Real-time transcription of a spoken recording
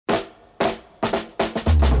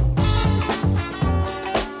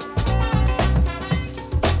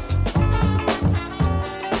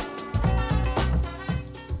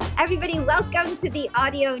everybody. Welcome to the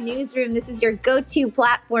Audio Newsroom. This is your go-to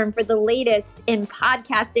platform for the latest in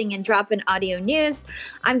podcasting and drop-in audio news.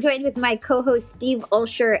 I'm joined with my co-host, Steve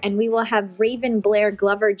Olsher, and we will have Raven Blair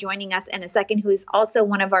Glover joining us in a second, who is also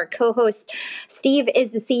one of our co-hosts. Steve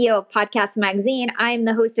is the CEO of Podcast Magazine. I am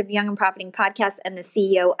the host of Young and Profiting Podcast and the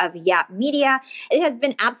CEO of Yap Media. It has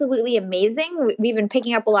been absolutely amazing. We've been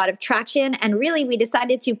picking up a lot of traction, and really we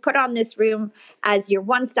decided to put on this room as your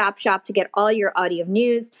one-stop shop to get all your audio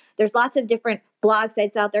news. There's lots of different blog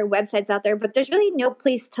sites out there, websites out there, but there's really no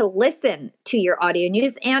place to listen to your audio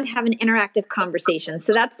news and have an interactive conversation.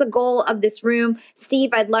 So that's the goal of this room.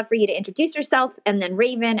 Steve, I'd love for you to introduce yourself, and then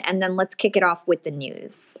Raven, and then let's kick it off with the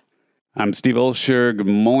news. I'm Steve Olsher. Good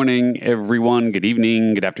morning, everyone. Good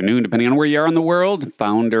evening, good afternoon, depending on where you are in the world.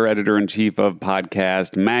 Founder, editor-in-chief of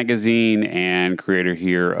Podcast Magazine, and creator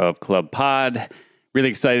here of Club Pod. Really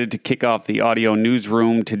excited to kick off the Audio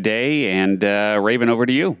Newsroom today. And Raven, over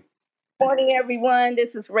to you. Morning, everyone.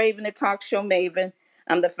 This is Raven, the Talk Show Maven.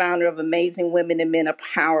 I'm the founder of Amazing Women and Men of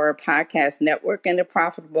Power Podcast Network and the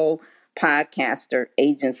Profitable Podcaster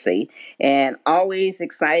Agency. And always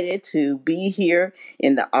excited to be here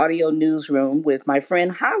in the Audio Newsroom with my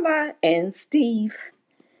friend Hala and Steve.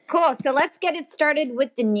 Cool. So let's get it started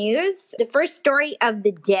with the news. The first story of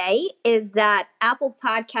the day is that Apple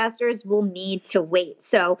podcasters will need to wait.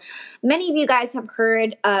 So many of you guys have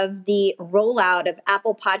heard of the rollout of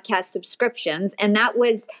Apple Podcast subscriptions, and that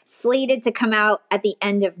was slated to come out at the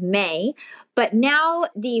end of May. But now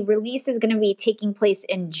the release is going to be taking place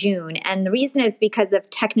in June. And the reason is because of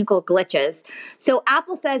technical glitches. So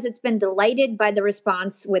Apple says it's been delighted by the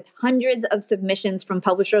response with hundreds of submissions from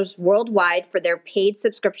publishers worldwide for their paid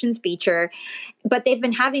subscriptions feature. But they've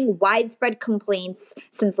been having widespread complaints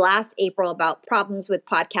since last April about problems with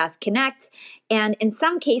Podcast Connect. And in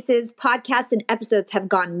some cases, podcasts and episodes have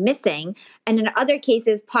gone missing. And in other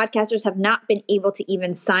cases, podcasters have not been able to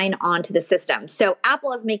even sign on to the system. So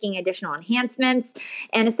Apple is making additional enhancements.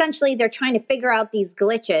 And essentially, they're trying to figure out these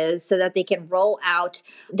glitches so that they can roll out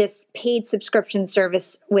this paid subscription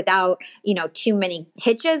service without, too many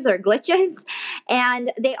hitches or glitches.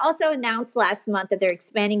 And they also announced last month that they're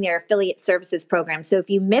expanding their affiliate services program. So if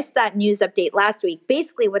you missed that news update last week,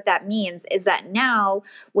 basically what that means is that now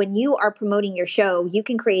when you are promoting your show, you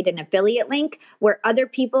can create an affiliate link where other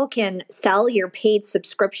people can sell your paid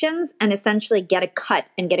subscriptions and essentially get a cut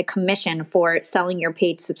and get a commission for selling your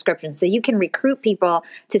paid subscription. So you can recruit people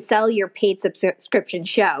to sell your paid subscription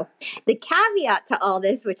show. The caveat to all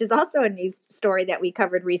this, which is also a news story that we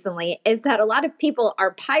covered recently, is that a lot of people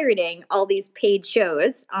are pirating all these paid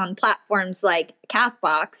shows on platforms like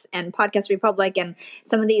Castbox and Podcast Republic and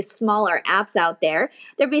some of these smaller apps out there.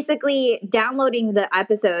 They're basically downloading the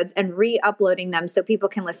episodes and re-uploading them so people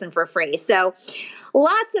can listen for free. So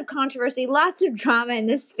lots of controversy, lots of drama in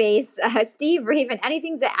this space. Steve, Raven,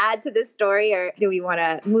 anything to add to this story, or do we want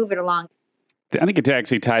to move it along? I think it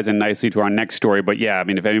actually ties in nicely to our next story. But yeah,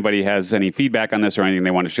 if anybody has any feedback on this or anything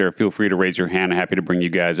they want to share, feel free to raise your hand. I'm happy to bring you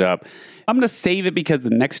guys up. I'm going to save it because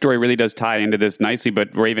the next story really does tie into this nicely.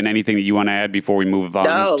 But Raven, anything that you want to add before we move on to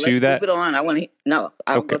that? No, let's move it on.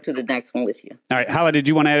 I'll go to the next one with you. All right. Hala, did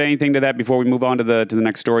you want to add anything to that before we move on to the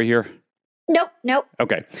next story here? Nope.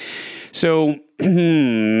 Okay. So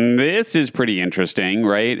this is pretty interesting,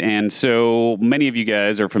 right? And so many of you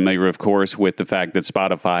guys are familiar, of course, with the fact that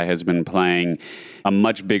Spotify has been playing a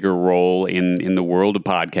much bigger role in the world of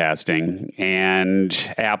podcasting.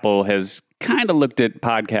 And Apple has kind of looked at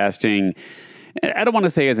podcasting, I don't want to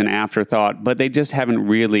say as an afterthought, but they just haven't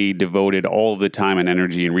really devoted all of the time and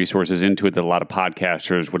energy and resources into it that a lot of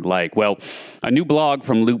podcasters would like. Well, a new blog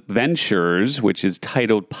from Loop Ventures, which is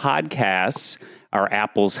titled Podcasts Are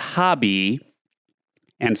Apple's Hobby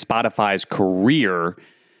and Spotify's Career,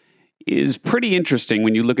 is pretty interesting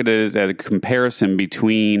when you look at it as a comparison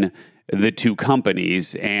between the two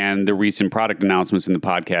companies and the recent product announcements in the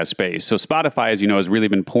podcast space. So Spotify, as you know, has really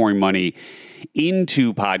been pouring money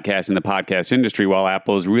into podcasts in the podcast industry, while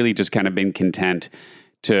Apple has really just kind of been content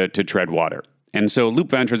to tread water. And so Loop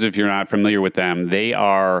Ventures, if you're not familiar with them, they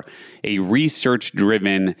are a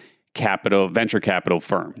research-driven venture capital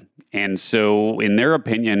firm. And so in their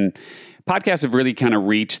opinion, podcasts have really kind of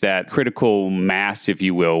reached that critical mass, if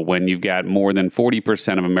you will, when you've got more than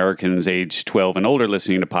 40% of Americans age 12 and older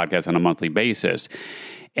listening to podcasts on a monthly basis.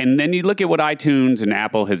 And then you look at what iTunes and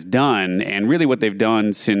Apple has done, and really what they've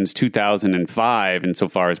done since 2005,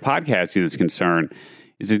 insofar as podcasting is concerned,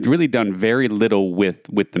 is it's really done very little with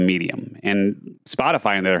the medium. And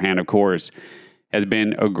Spotify, on the other hand, of course, has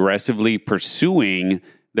been aggressively pursuing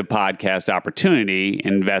the podcast opportunity,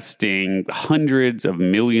 investing hundreds of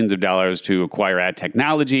millions of dollars to acquire ad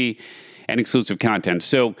technology, and exclusive content.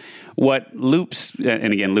 So what Loops,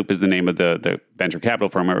 and again, Loop is the name of the venture capital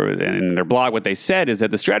firm, in their blog, what they said is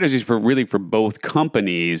that the strategies for both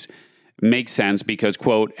companies make sense because,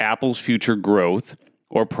 quote, Apple's future growth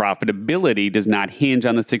or profitability does not hinge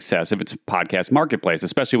on the success of its podcast marketplace,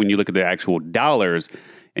 especially when you look at the actual dollars,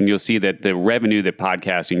 and you'll see that the revenue that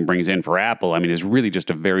podcasting brings in for Apple, I mean, is really just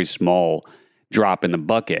a very small drop in the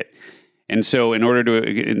bucket. And so in order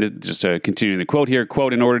to, just to continue the quote here,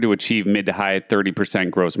 quote, in order to achieve mid to high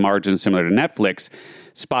 30% gross margins similar to Netflix,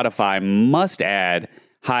 Spotify must add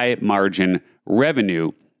high margin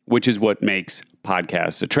revenue, which is what makes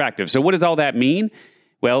podcasts attractive. So what does all that mean?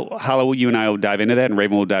 Well, Hala, you and I will dive into that, and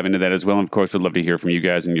Raven will dive into that as well. And of course, we'd love to hear from you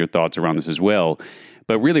guys and your thoughts around this as well.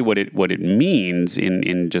 But really what it means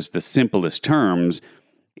in just the simplest terms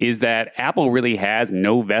is that Apple really has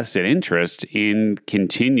no vested interest in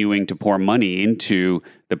continuing to pour money into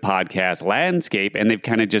the podcast landscape. And they've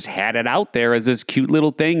kind of just had it out there as this cute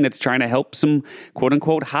little thing that's trying to help some quote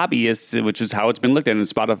unquote hobbyists, which is how it's been looked at. And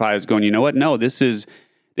Spotify is going, you know what? No, this is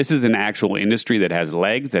an actual industry that has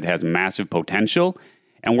legs, that has massive potential.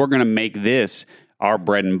 And we're going to make this our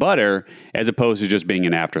bread and butter as opposed to just being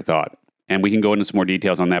an afterthought. And we can go into some more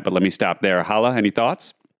details on that, but let me stop there. Hala, any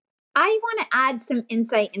thoughts? I want to add some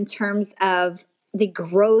insight in terms of the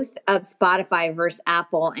growth of Spotify versus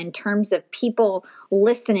Apple in terms of people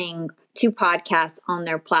listening to podcasts on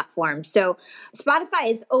their platform. So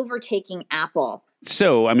Spotify is overtaking Apple.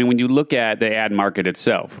 So, I mean, when you look at the ad market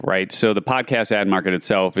itself, right? So the podcast ad market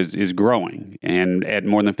itself is growing, and at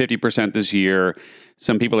more than 50% this year.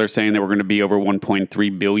 Some people are saying that we're going to be over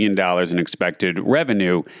 $1.3 billion in expected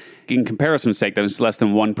revenue. In comparison's sake, that is less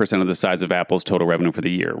than 1% of the size of Apple's total revenue for the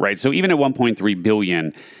year, right? So even at $1.3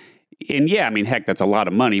 billion, and yeah, I mean, heck, that's a lot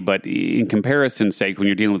of money, but in comparison's sake, when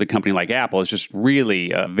you're dealing with a company like Apple, it's just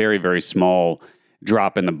really a very, very small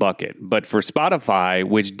drop in the bucket. But for Spotify,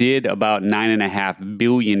 which did about $9.5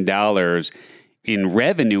 billion in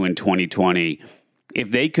revenue in 2020, if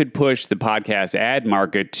they could push the podcast ad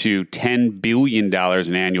market to $10 billion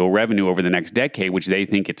in annual revenue over the next decade, which they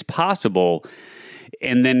think it's possible,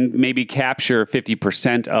 and then maybe capture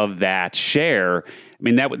 50% of that share, I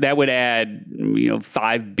mean, that would add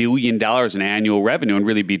 $5 billion in annual revenue and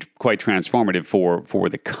really be quite transformative for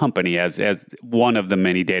the company as one of the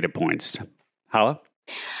many data points. Hala?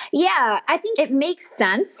 Yeah, I think it makes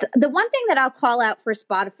sense. The one thing that I'll call out for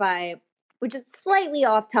Spotify, which is slightly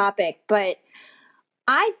off topic, but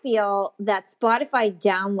I feel that Spotify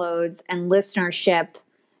downloads and listenership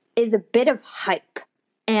is a bit of hype.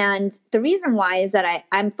 And the reason why is that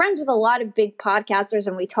I'm friends with a lot of big podcasters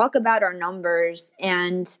and we talk about our numbers,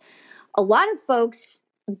 and a lot of folks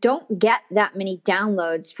don't get that many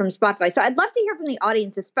downloads from Spotify. So I'd love to hear from the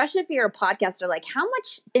audience, especially if you're a podcaster, like how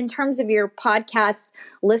much in terms of your podcast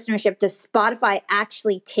listenership does Spotify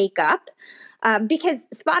actually take up? Because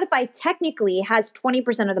Spotify technically has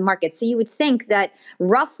 20% of the market. So you would think that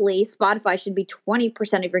roughly Spotify should be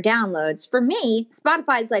 20% of your downloads. For me,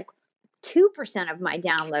 Spotify is like 2% of my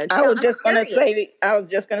downloads. I was just going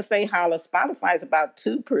to say, Hala, Spotify is about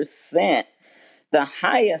 2%. The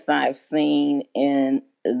highest I've seen in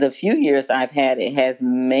the few years I've had it has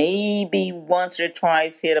maybe once or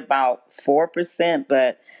twice hit about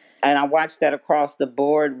 4%, and I watched that across the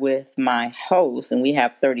board with my host, and we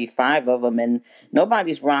have 35 of them, and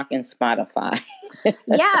nobody's rocking Spotify.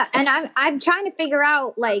 Yeah, and I'm trying to figure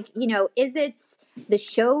out, is it the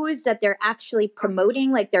shows that they're actually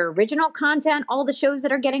promoting, like their original content, all the shows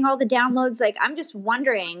that are getting all the downloads? Like, I'm just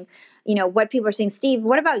wondering, what people are seeing. Steve,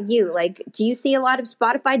 what about you? Like, do you see a lot of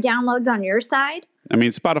Spotify downloads on your side? I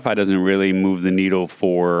mean, Spotify doesn't really move the needle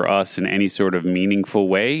for us in any sort of meaningful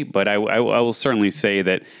way, but I will certainly say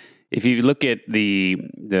that if you look at the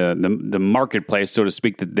marketplace, so to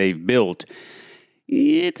speak, that they've built,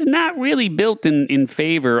 it's not really built in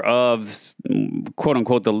favor of quote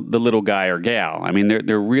unquote the little guy or gal. I mean,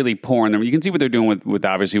 they're really pouring them. You can see what they're doing with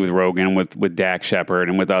obviously with Rogan, with Dak Shepard,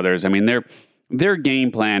 and with others. I mean, their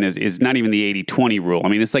game plan is not even the 80-20 rule. I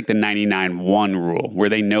mean, it's like the 99-1 rule, where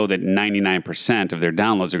they know that 99% of their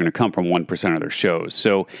downloads are going to come from 1% of their shows.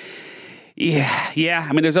 So, yeah.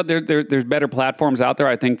 I mean, there's better platforms out there,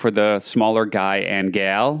 I think, for the smaller guy and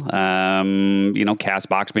gal.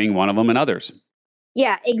 CastBox being one of them, and others.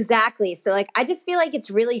 Yeah, exactly. So I just feel like it's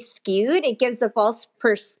really skewed. It gives a false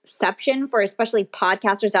perception for especially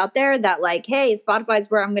podcasters out there that hey, Spotify's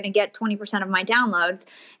where I'm going to get 20% of my downloads.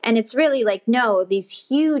 And it's really no, these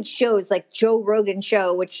huge shows like Joe Rogan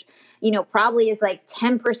show, which, probably is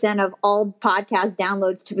 10% of all podcast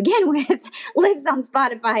downloads to begin with, lives on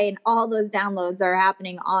Spotify, and all those downloads are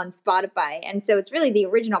happening on Spotify. And so it's really the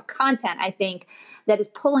original content, I think, that is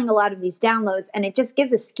pulling a lot of these downloads. And it just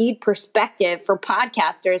gives a skewed perspective for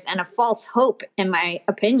podcasters and a false hope, in my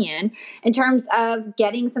opinion, in terms of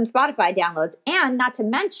getting some Spotify downloads. And not to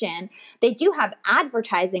mention, they do have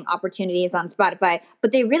advertising opportunities on Spotify,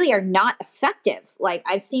 but they really are not effective. Like,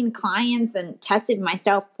 I've seen clients and tested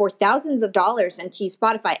myself pour thousands of dollars into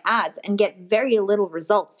Spotify ads and get very little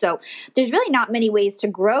results. So there's really not many ways to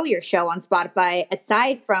grow your show on Spotify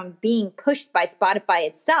aside from being pushed by Spotify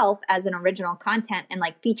itself as an original content and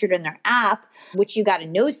like featured in their app, which you got to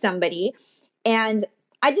know somebody. And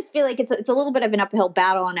I just feel like it's a little bit of an uphill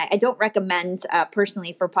battle, and I don't recommend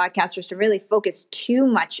personally for podcasters to really focus too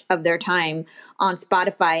much of their time on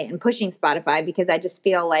Spotify and pushing Spotify, because I just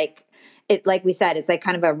feel like it, like we said, it's like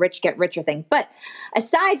kind of a rich get richer thing. But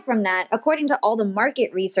aside from that, according to all the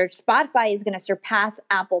market research, Spotify is going to surpass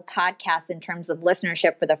Apple Podcasts in terms of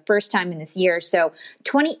listenership for the first time in this year. So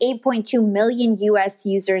 28.2 million US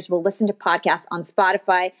users will listen to podcasts on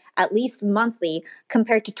Spotify at least monthly,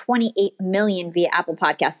 compared to 28 million via Apple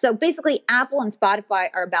Podcasts. So basically, Apple and Spotify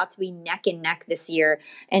are about to be neck and neck this year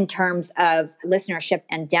in terms of listenership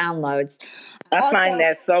and downloads. I find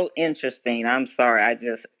that so interesting. I'm sorry, I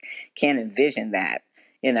just can't envision that.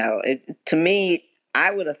 To me,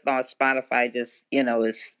 I would have thought Spotify just,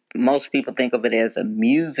 is, most people think of it as a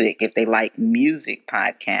music, if they like music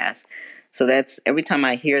podcasts. So that's, every time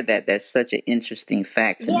I hear that, that's such an interesting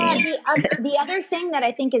fact to me. The other thing that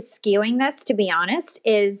I think is skewing this, to be honest,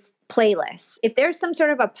 is playlists. If there's some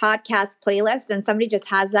sort of a podcast playlist and somebody just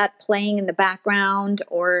has that playing in the background,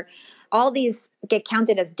 or all these get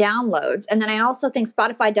counted as downloads. And then I also think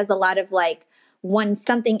Spotify does a lot of like, when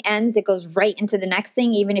something ends, it goes right into the next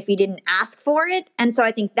thing, even if you didn't ask for it. And so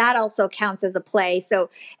I think that also counts as a play. So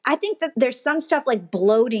I think that there's some stuff like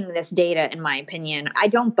bloating this data, in my opinion. I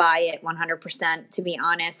don't buy it 100%, to be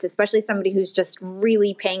honest, especially somebody who's just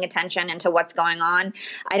really paying attention into what's going on.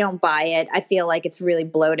 I don't buy it. I feel like it's really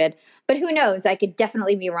bloated. But who knows? I could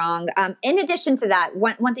definitely be wrong. In addition to that,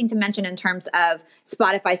 one thing to mention in terms of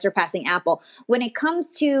Spotify surpassing Apple, when it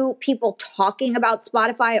comes to people talking about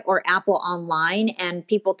Spotify or Apple online and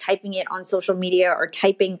people typing it on social media or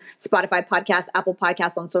typing Spotify podcast, Apple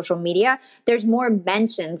podcasts on social media, there's more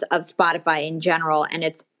mentions of Spotify in general, and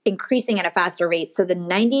it's increasing at a faster rate. So the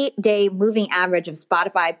 90-day moving average of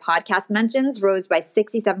Spotify podcast mentions rose by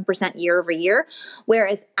 67% year over year,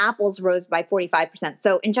 whereas Apple's rose by 45%.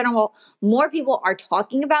 So in general, more people are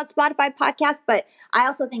talking about Spotify podcasts, but I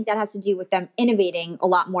also think that has to do with them innovating a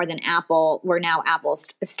lot more than Apple, where now Apple's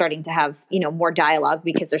starting to have, more dialogue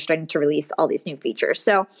because they're starting to release all these new features.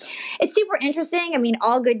 So it's super interesting. I mean,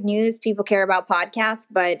 all good news. People care about podcasts,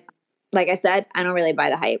 but like I said, I don't really buy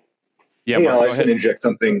the hype. Yeah, hey, I just want to inject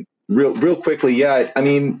something real quickly. Yeah, I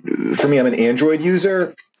mean, for me, I'm an Android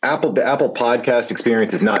user. The Apple podcast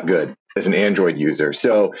experience is not good as an Android user.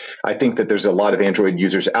 So I think that there's a lot of Android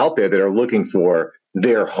users out there that are looking for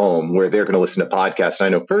their home where they're going to listen to podcasts. And I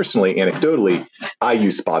know personally, anecdotally, I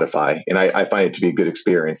use Spotify, and I find it to be a good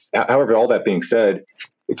experience. However, all that being said,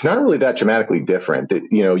 it's not really that dramatically different. That,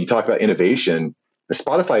 you talk about innovation.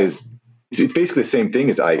 Spotify it's basically the same thing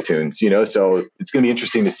as iTunes, so it's going to be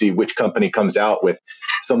interesting to see which company comes out with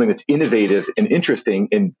something that's innovative and interesting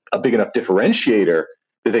and a big enough differentiator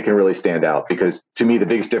that they can really stand out. Because to me, the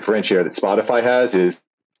biggest differentiator that Spotify has is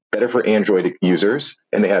better for Android users,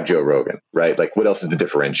 and they have Joe Rogan, right? Like, what else is the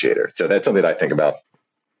differentiator? So that's something that I think about.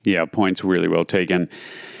 Yeah, points really well taken.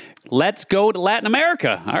 Let's go to Latin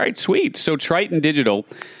America. All right, sweet. So Triton Digital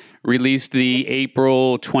released the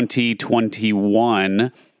April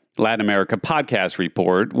 2021 Latin America podcast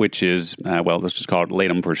report, which is, let's just call it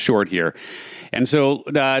LATAM for short here. And so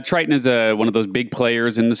Triton is one of those big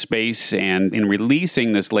players in the space, and in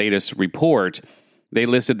releasing this latest report, they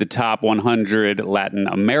listed the top 100 Latin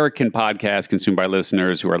American podcasts consumed by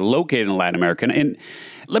listeners who are located in Latin America. And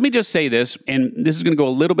let me just say this, and this is going to go a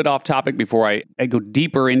little bit off topic before I go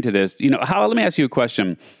deeper into this. Hala, let me ask you a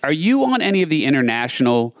question. Are you on any of the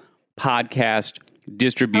international podcast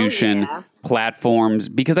distribution platforms?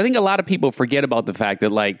 Because I think a lot of people forget about the fact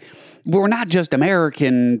that, like, we're not just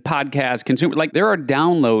American podcast consumers. Like, there are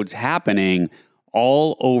downloads happening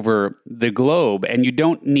all over the globe, and you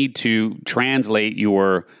don't need to translate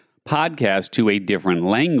your podcast to a different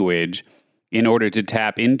language in order to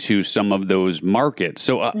tap into some of those markets.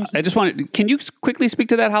 So I just can you quickly speak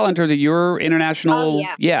to that, Hala, in terms of your international?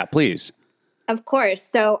 Yeah, please. Of course.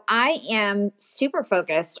 So I am super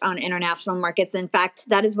focused on international markets. In fact,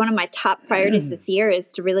 that is one of my top priorities this year,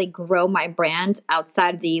 is to really grow my brand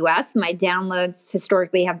outside of the US. My downloads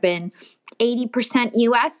historically have been 80%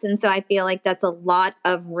 US. And so I feel like that's a lot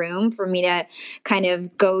of room for me to kind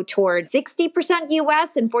of go towards 60%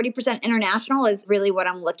 US and 40% international is really what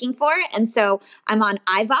I'm looking for. And so I'm on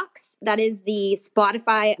iVox. That is the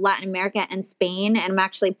Spotify Latin America and Spain. And I'm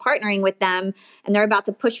actually partnering with them and they're about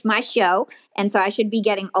to push my show. And so I should be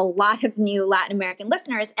getting a lot of new Latin American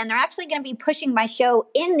listeners. And they're actually going to be pushing my show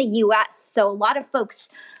in the US. So a lot of folks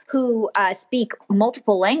who speak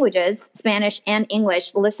multiple languages, Spanish and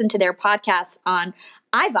English, listen to their podcasts on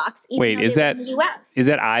iVox. Wait, is that in the US. Is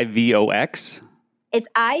that iVox? It's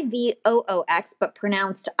iVoox, but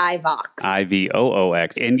pronounced iVox.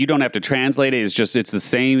 iVoox. And you don't have to translate it. It's the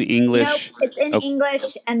same English. Nope, it's in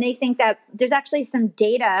English. And they think that there's actually some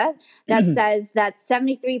data that says that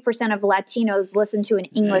 73% of Latinos listen to an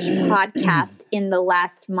English podcast in the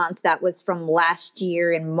last month. That was from last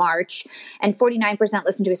year in March. And 49%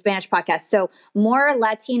 listen to a Spanish podcast. So more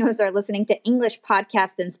Latinos are listening to English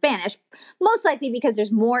podcasts than Spanish, most likely because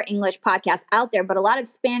there's more English podcasts out there. But a lot of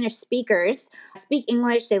Spanish speakers speak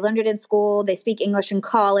English. They learned it in school. They speak English in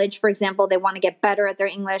college, for example. They want to get better at their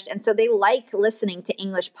English. And so they like listening to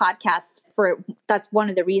English podcasts that's one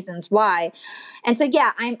of the reasons why. And so,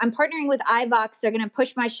 yeah, I'm partnering with iVox. They're going to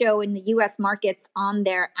push my show in the US markets on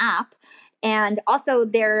their app. And also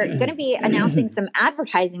they're going to be announcing some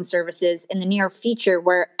advertising services in the near future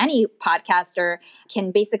where any podcaster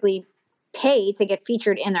can basically pay to get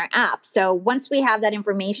featured in their app. So once we have that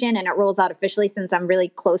information and it rolls out officially, since I'm really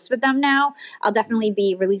close with them now, I'll definitely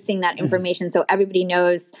be releasing that information so everybody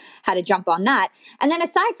knows how to jump on that. And then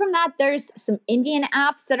aside from that, there's some Indian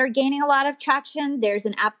apps that are gaining a lot of traction. There's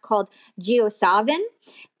an app called JioSaavn,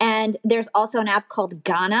 and there's also an app called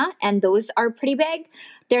Gaana, and those are pretty big.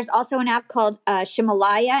 There's also an app called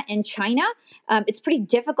Himalaya in China. It's pretty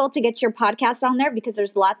difficult to get your podcast on there because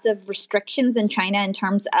there's lots of restrictions in China in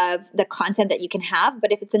terms of the content that you can have.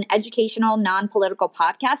 But if it's an educational, non-political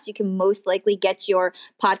podcast, you can most likely get your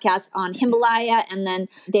podcast on Himalaya. And then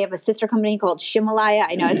they have a sister company called Shimalaya.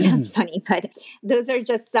 I know it sounds funny, but those are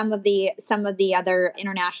just some of the other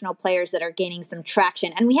international players that are gaining some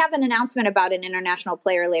traction. And we have an announcement about an international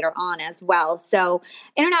player later on as well. So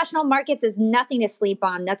international markets is nothing to sleep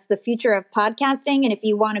on. That's the future of podcasting. And if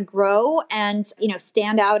you want to grow and,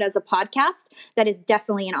 stand out as a podcast, that is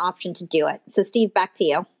definitely an option to do it. So Steve, back to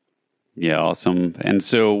you. Yeah, awesome. And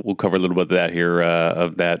so we'll cover a little bit of that here,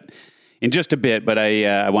 of that in just a bit, but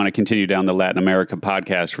I want to continue down the Latin America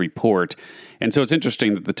podcast report. And so it's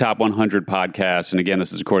interesting that the top 100 podcasts, and again,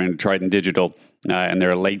 this is according to Trident Digital, and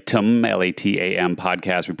their LATAM, LATAM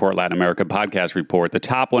podcast report, Latin America podcast report, the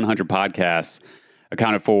top 100 podcasts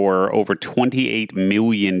accounted for over 28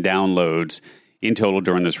 million downloads in total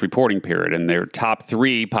during this reporting period. And their top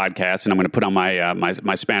 3 podcasts, and I'm going to put on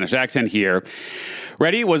my Spanish accent here.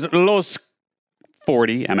 Ready? Was Los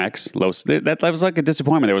 40, MX, Los. That was like a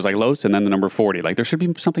disappointment. There was like Los and then the number 40. Like there should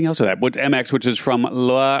be something else of that. But MX, which is from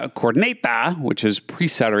La Corneta, which is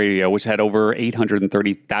Prisa Radio, which had over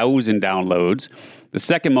 830,000 downloads. The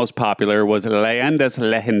second most popular was Leyendas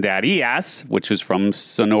Legendarias, which is from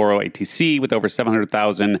Sonoro ATC with over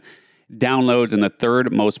 700,000 downloads. And the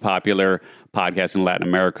third most popular podcast in Latin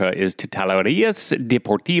America is Titulares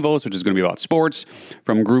Deportivos, which is going to be about sports,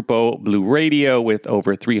 from Grupo Blue Radio with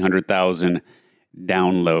over 300,000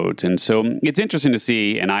 downloads. And so it's interesting to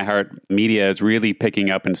see, and iHeartMedia is really picking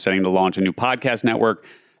up and starting to launch a new podcast network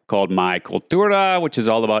called My Cultura, which is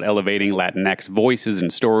all about elevating Latinx voices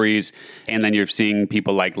and stories. And then you're seeing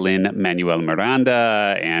people like Lin-Manuel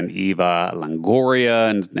Miranda and Eva Longoria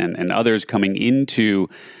and others coming into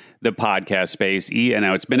the podcast space. And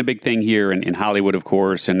now it's been a big thing here in Hollywood, of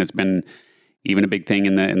course, and it's been even a big thing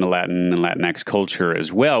in the Latin and Latinx culture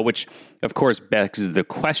as well, which of course begs the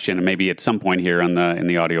question, and maybe at some point here in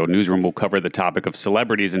the audio newsroom, we'll cover the topic of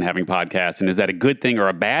celebrities and having podcasts. And is that a good thing or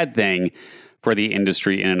a bad thing for the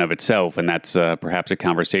industry in and of itself? And that's perhaps a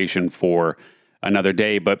conversation for another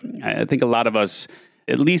day. But I think a lot of us,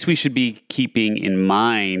 at least we should be keeping in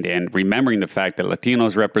mind and remembering the fact that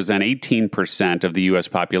Latinos represent 18% of the U.S.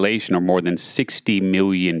 population, or more than 60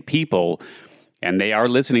 million people. And they are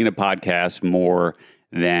listening to podcasts more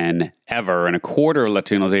than ever. And a quarter of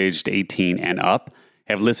Latinos aged 18 and up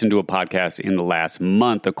have listened to a podcast in the last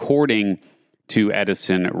month, according to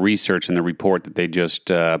Edison Research in the report that they just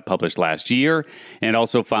published last year. And it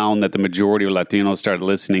also found that the majority of Latinos started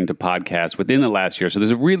listening to podcasts within the last year. So there's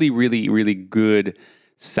a really, really, really good,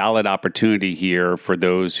 solid opportunity here for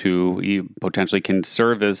those who potentially can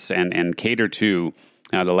service and cater to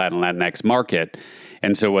the Latinx market.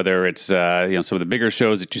 And so whether it's some of the bigger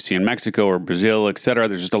shows that you see in Mexico or Brazil, et cetera,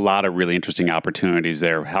 there's just a lot of really interesting opportunities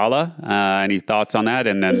there. Hala, any thoughts on that?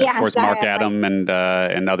 And then, of course, Mark Adam and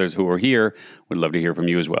others who are here would love to hear from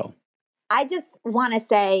you as well. I just want to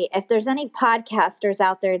say, if there's any podcasters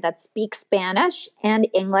out there that speak Spanish and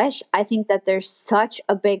English, I think that there's such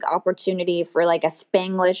a big opportunity for like a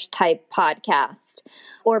Spanglish type podcast,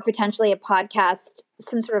 or potentially a podcast,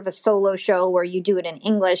 some sort of a solo show where you do it in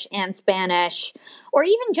English and Spanish, or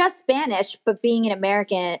even just Spanish, but being an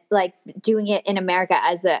American, like doing it in America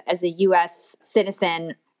as a U.S.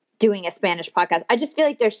 citizen, doing a Spanish podcast. I just feel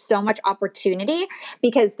like there's so much opportunity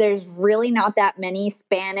because there's really not that many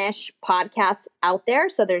Spanish podcasts out there.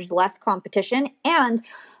 So there's less competition. And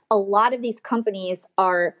a lot of these companies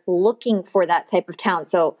are looking for that type of talent.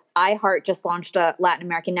 So iHeart just launched a Latin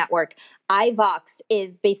American network. iVox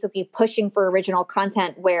is basically pushing for original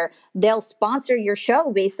content where they'll sponsor your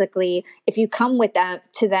show basically if you come with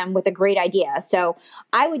them with a great idea. So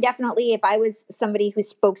I would definitely, if I was somebody who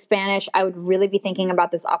spoke Spanish, I would really be thinking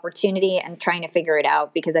about this opportunity and trying to figure it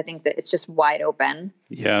out because I think that it's just wide open.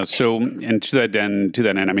 Yeah. So, and to that end,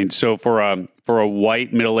 I mean, so for a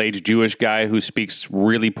white middle-aged Jewish guy who speaks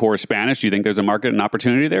really poor Spanish, do you think there's a market and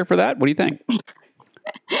opportunity there for that? What do you think?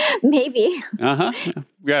 Maybe.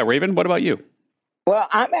 Yeah, Raven, what about you? Well,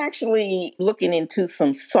 I'm actually looking into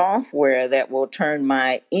some software that will turn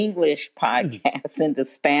my English podcasts into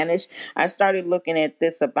Spanish. I started looking at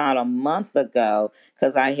this about a month ago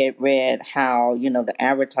because I had read how, the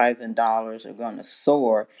advertising dollars are going to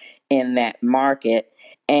soar in that market.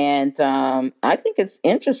 And I think it's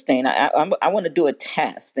interesting. I want to do a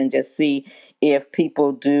test and just see if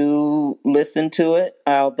people do listen to it.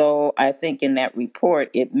 Although I think in that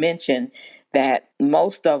report, it mentioned that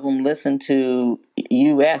most of them listen to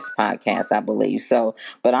U.S. podcasts, I believe. So,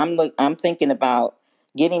 but I'm thinking about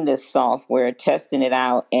getting this software, testing it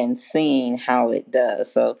out, and seeing how it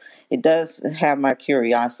does. So it does have my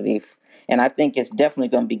curiosity. And I think it's definitely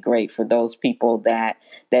going to be great for those people that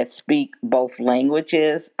speak both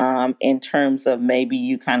languages, in terms of maybe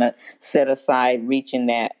you kind of set aside reaching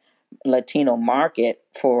that Latino market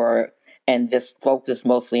and just focus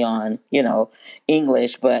mostly on,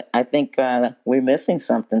 English. But I think we're missing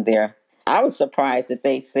something there. I was surprised that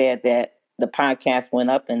they said that the podcast went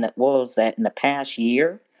up in the past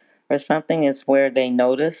year or something. It's where they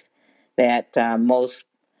noticed that most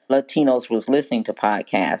Latinos was listening to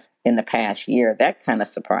podcasts in the past year. That kind of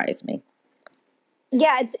surprised me.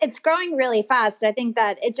 Yeah, it's growing really fast. I think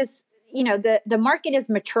that it just, the market is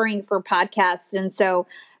maturing for podcasts. And so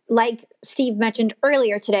like Steve mentioned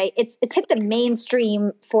earlier today, it's hit the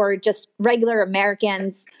mainstream for just regular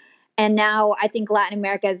Americans. And now I think Latin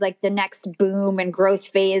America is like the next boom and growth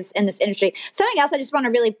phase in this industry. Something else I just want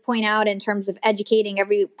to really point out in terms of educating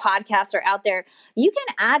every podcaster out there, you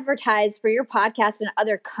can advertise for your podcast in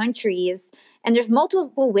other countries. And there's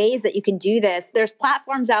multiple ways that you can do this. There's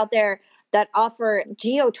platforms out there that offer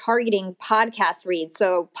geo-targeting podcast reads.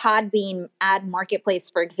 So Podbean Ad Marketplace,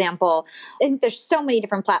 for example. I think there's so many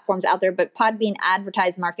different platforms out there, but Podbean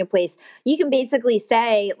Advertise Marketplace, you can basically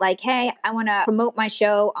say like, hey, I want to promote my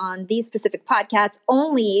show on these specific podcasts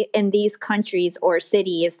only in these countries or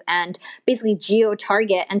cities, and basically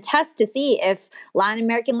geo-target and test to see if Latin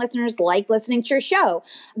American listeners like listening to your show.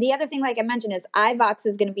 The other thing, like I mentioned, is iVox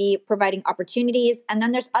is going to be providing opportunities. And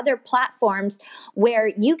then there's other platforms where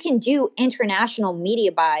you can do international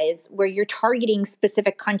media buys where you're targeting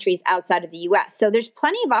specific countries outside of the US. So there's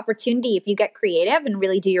plenty of opportunity if you get creative and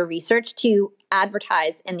really do your research to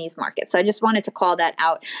advertise in these markets. So I just wanted to call that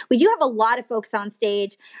out. We do have a lot of folks on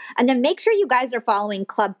stage. And then make sure you guys are following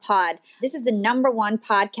Club Pod. This is the #1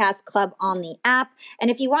 podcast club on the app. And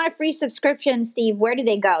if you want a free subscription, Steve, where do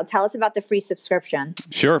they go? Tell us about the free subscription.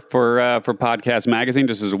 Sure. For Podcast Magazine,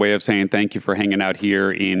 just as a way of saying thank you for hanging out here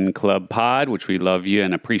in Club Pod, which we love you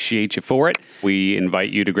and appreciate you for it. We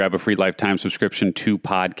invite you to grab a free lifetime subscription to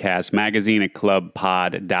Podcast Magazine at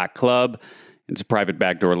clubpod.club. It's a private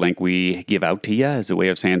backdoor link we give out to you as a way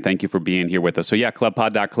of saying thank you for being here with us. So yeah,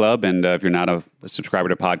 clubpod.club. And if you're not a subscriber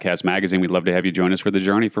to Podcast Magazine, we'd love to have you join us for the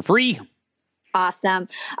journey for free. Awesome.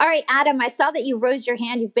 All right, Adam, I saw that you raised your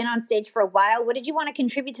hand. You've been on stage for a while. What did you want to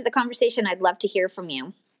contribute to the conversation? I'd love to hear from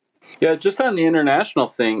you. Yeah, just on the international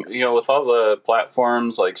thing, with all the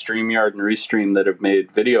platforms like StreamYard and Restream that have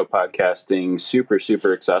made video podcasting super,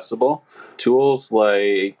 super accessible, tools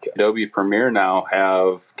like Adobe Premiere now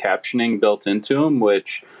have captioning built into them,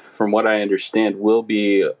 which from what I understand, will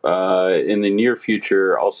be in the near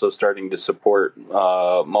future also starting to support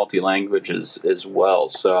multi-languages as well.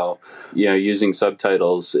 So, using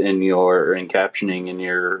subtitles in captioning in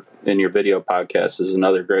your video podcast is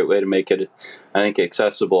another great way to make it, I think,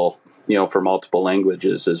 accessible, for multiple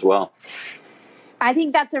languages as well. I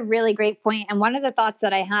think that's a really great point. And one of the thoughts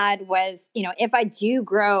that I had was, if I do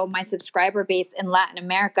grow my subscriber base in Latin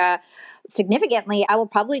America significantly, I will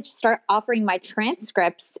probably start offering my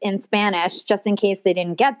transcripts in Spanish just in case they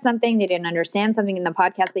didn't get something, they didn't understand something in the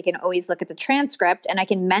podcast. They can always look at the transcript and I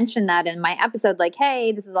can mention that in my episode, like,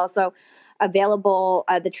 hey, this is also available.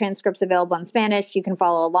 The transcript's available in Spanish. You can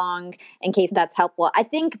follow along in case that's helpful. I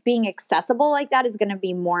think being accessible like that is going to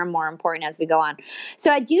be more and more important as we go on.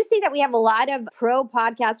 So I do see that we have a lot of pro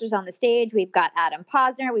podcasters on the stage. We've got Adam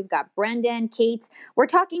Posner. We've got Brendan, Kate. We're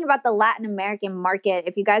talking about the Latin American market.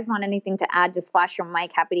 If you guys want anything to add, just flash your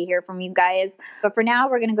mic. Happy to hear from you guys. But for now,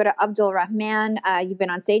 we're going to go to Abdul Rahman. You've been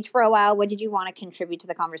on stage for a while. What did you want to contribute to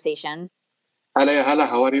the conversation? Hello,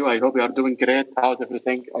 how are you? I hope you are doing great. How's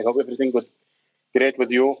everything? I hope everything was great with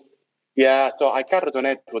you. Yeah, so I can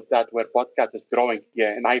resonate with that where podcast is growing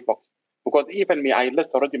in iVoox. Because even me, I list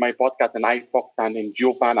already my podcast in iVoox and in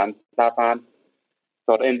Japan and Japan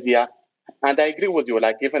or India. And I agree with you,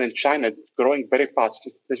 like even in China, it's growing very fast,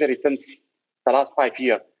 especially since the last 5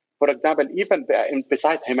 years. For example, even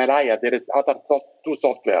besides Himalaya, there is other two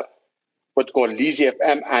software, what's called Lazy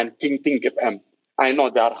FM and Ting FM. I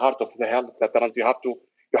know they are hard of the hell. You have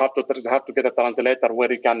to get a translator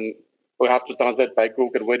where you have to translate by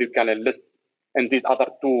Google where you can list in these other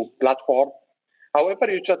two platforms.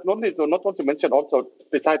 However, you just not want to mention also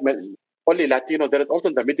besides only Latino, there is also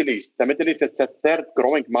in the Middle East. The Middle East is the third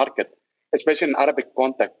growing market, especially in Arabic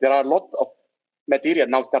context. There are a lot of material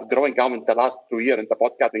now start growing out in the last 2 years in the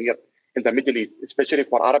podcasting here in the Middle East, especially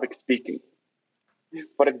for Arabic speaking.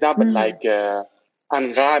 For example, like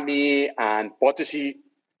Anghami and Potasy,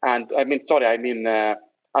 and Anghami,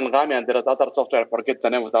 and there is other software, I forget the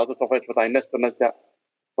name of the other software, but I know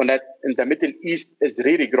that in the Middle East is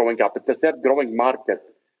really growing up. It's the third growing market.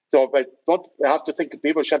 So we have to think,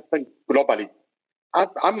 people should think globally.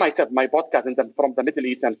 I myself, my podcast from the Middle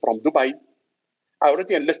East and from Dubai, I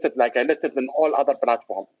already enlisted in all other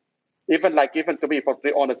platforms. Even to be, for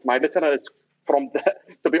be honest, my listener is from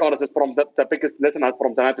the biggest listener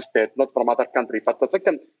from the United States, not from other countries. But the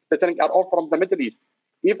second listening are all from the Middle East.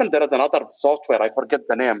 Even there is another software, I forget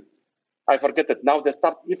the name. I forget it. Now they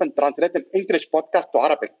start even translating English podcast to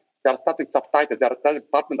Arabic. They are starting subtitles. They are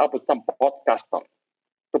partnering up with some podcaster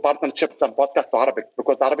to partnership some podcast to Arabic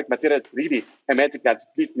because Arabic material is really amazing and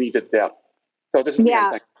it's needed there. So this is the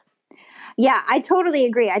thing. Yeah, I totally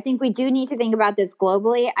agree. I think we do need to think about this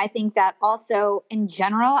globally. I think that also in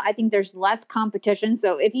general, I think there's less competition.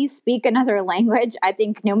 So if you speak another language, I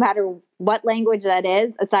think no matter what language that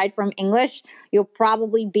is, aside from English, you'll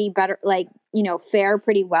probably be better, fare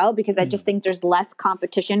pretty well because I just think there's less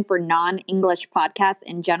competition for non-English podcasts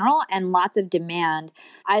in general and lots of demand.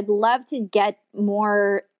 I'd love to get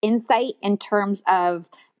more insight in terms of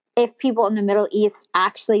if people in the Middle East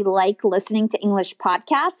actually like listening to English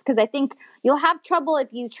podcasts, because I think you'll have trouble if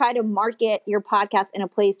you try to market your podcast in a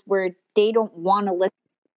place where they don't want to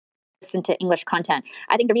listen to English content.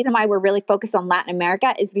 I think the reason why we're really focused on Latin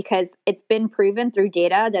America is because it's been proven through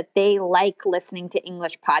data that they like listening to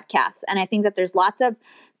English podcasts. And I think that there's lots of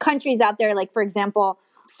countries out there, like, for example,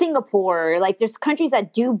 Singapore, like there's countries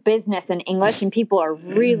that do business in English and people are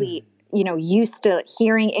really used to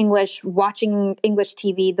hearing English, watching English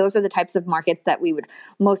TV. Those are the types of markets that we would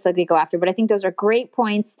most likely go after. But I think those are great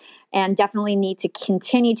points and definitely need to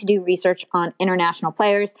continue to do research on international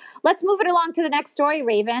players. Let's move it along to the next story,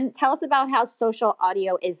 Raven. Tell us about how social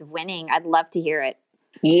audio is winning. I'd love to hear it.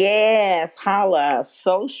 Yes, Hala.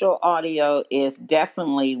 Social audio is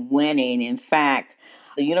definitely winning. In fact,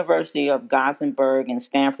 the University of Gothenburg and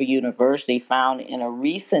Stanford University found in a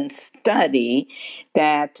recent study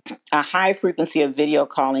that a high frequency of video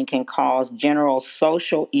calling can cause general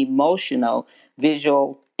social, emotional,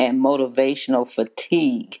 visual, and motivational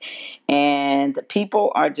fatigue. And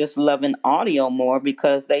people are just loving audio more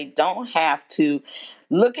because they don't have to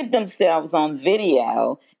look at themselves on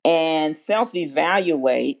video and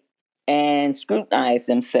self-evaluate and scrutinize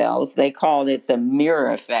themselves. They call it the mirror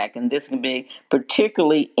effect, and this can be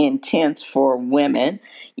particularly intense for women.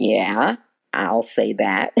 Yeah, I'll say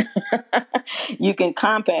that. You can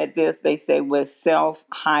combat this, they say, with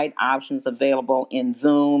self-hide options available in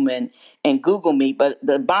Zoom and Google Meet. But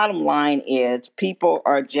the bottom line is people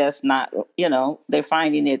are just not, they're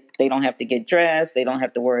finding it, they don't have to get dressed, they don't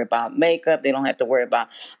have to worry about makeup, they don't have to worry about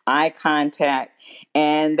eye contact,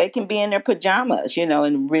 and they can be in their pajamas,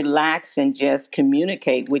 and relax and just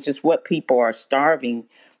communicate, which is what people are starving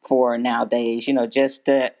for nowadays, just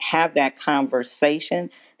to have that conversation.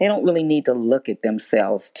 They don't really need to look at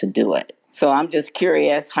themselves to do it. So I'm just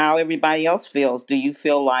curious how everybody else feels. Do you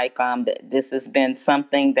feel like this has been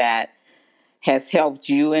something that has helped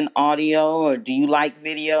you in audio, or do you like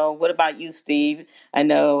video? What about you, Steve? I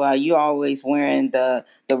know you're always wearing the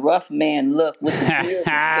rough man look with the beard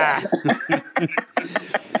and stuff.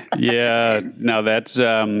 Yeah, no, that's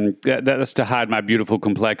to hide my beautiful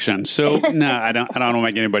complexion. So no, I don't want to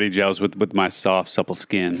make anybody jealous with my soft, supple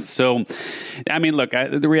skin. So, I mean, look,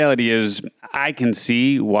 the reality is, I can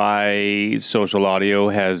see why social audio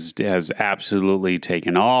has absolutely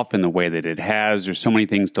taken off in the way that it has. There's so many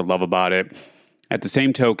things to love about it. At the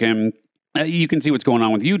same token, you can see what's going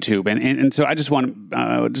on with YouTube, and so I just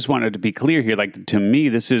wanted to be clear here. Like, to me,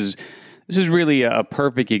 this is really a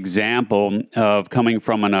perfect example of coming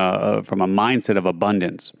from a mindset of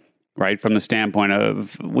abundance, right? From the standpoint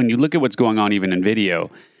of, when you look at what's going on even in video,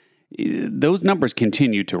 those numbers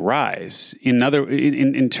continue to rise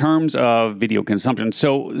in terms of video consumption.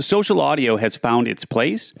 So social audio has found its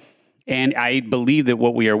place. And I believe that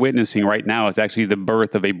what we are witnessing right now is actually the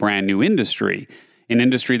birth of a brand new industry, an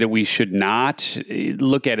industry that we should not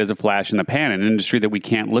look at as a flash in the pan, an industry that we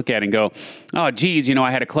can't look at and go, oh, geez,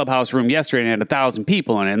 I had a Clubhouse room yesterday and I had 1,000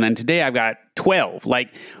 people in it, and then today I've got 12.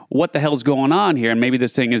 Like, what the hell's going on here? And maybe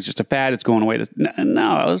this thing is just a fad, it's going away.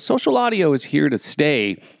 No, social audio is here to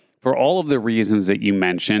stay for all of the reasons that you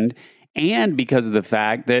mentioned, and because of the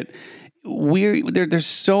fact that there's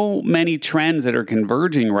so many trends that are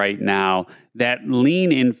converging right now that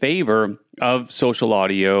lean in favor of social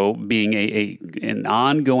audio being an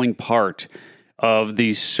ongoing part of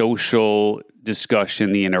the social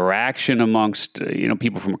discussion, the interaction amongst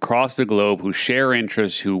people from across the globe who share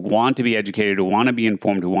interests, who want to be educated, who want to be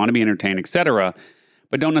informed, who want to be entertained, etc.,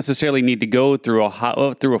 but don't necessarily need to go through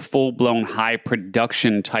a full-blown high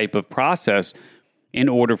production type of process in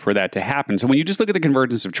order for that to happen. So when you just look at the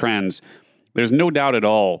convergence of trends, there's no doubt at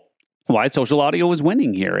all why social audio is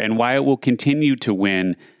winning here and why it will continue to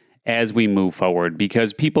win as we move forward,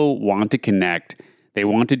 because people want to connect. They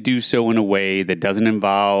want to do so in a way that doesn't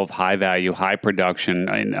involve high value, high production,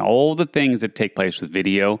 and all the things that take place with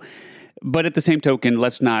video. But at the same token,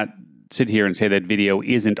 let's not sit here and say that video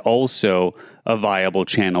isn't also a viable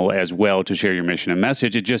channel as well to share your mission and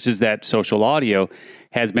message. It just is that social audio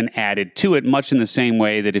has been added to it, much in the same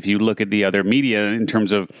way that if you look at the other media in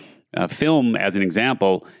terms of film, as an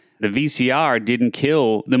example, the VCR didn't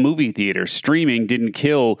kill the movie theater. Streaming didn't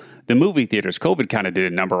kill the movie theaters. COVID kind of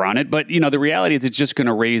did a number on it. But, the reality is it's just going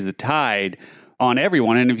to raise the tide on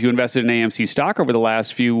everyone. And if you invested in AMC stock over the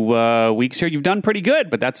last few weeks here, you've done pretty good.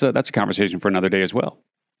 But that's a conversation for another day as well.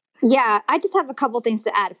 Yeah, I just have a couple things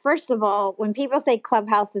to add. First of all, when people say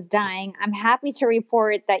Clubhouse is dying, I'm happy to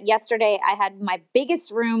report that yesterday I had my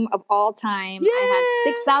biggest room of all time. Yay! I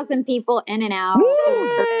had 6,000 people in and out,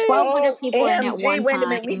 over 1,200 people in at one wait time. A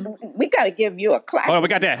minute. We got to give you a clap. Hold on, we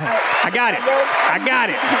got that. I got it.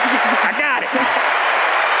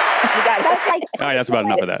 That's like, all right, that's about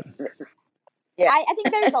enough of that. Yeah. I think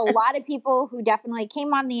there's a lot of people who definitely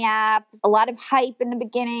came on the app, a lot of hype in the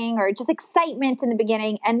beginning or just excitement in the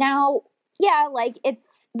beginning. And now,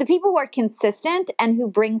 it's the people who are consistent and who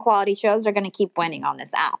bring quality shows are going to keep winning on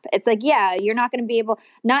this app. It's like, you're not going to be able,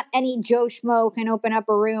 not any Joe Schmo can open up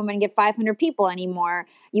a room and get 500 people anymore.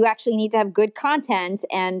 You actually need to have good content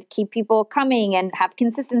and keep people coming and have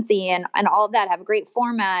consistency and all of that, have a great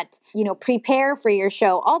format, prepare for your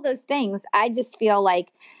show, all those things. I just feel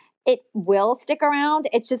like it will stick around.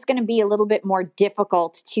 It's just going to be a little bit more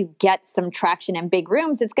difficult to get some traction in big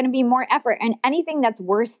rooms. It's going to be more effort, and anything that's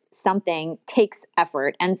worth something takes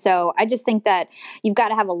effort. And so I just think that you've got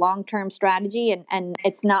to have a long-term strategy, and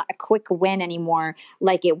it's not a quick win anymore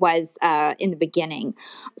like it was in the beginning.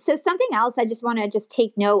 So something else I just want to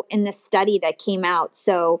take note in this study that came out.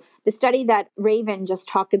 So the study that Raven just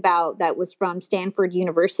talked about that was from Stanford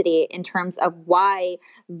University in terms of why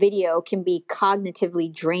video can be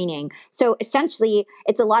cognitively draining. So essentially,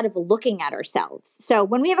 it's a lot of looking at ourselves. So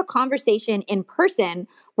when we have a conversation in person,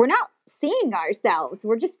 we're not seeing ourselves.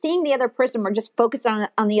 We're just seeing the other person. We're just focused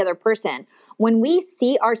on the other person. When we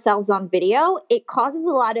see ourselves on video, it causes a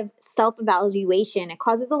lot of self-evaluation. It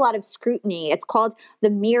causes a lot of scrutiny. It's called the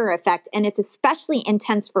mirror effect, and it's especially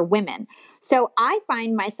intense for women. So I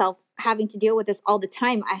find myself having to deal with this all the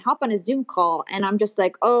time. I hop on a Zoom call and I'm just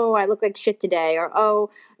like, oh, I look like shit today, or oh,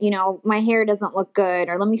 my hair doesn't look good,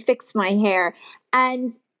 or let me fix my hair.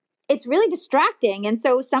 And it's really distracting. And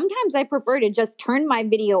so sometimes I prefer to just turn my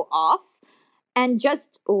video off and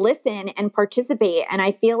just listen and participate. And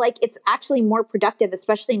I feel like it's actually more productive,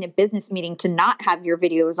 especially in a business meeting, to not have your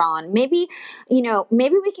videos on. Maybe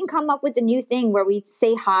we can come up with a new thing where we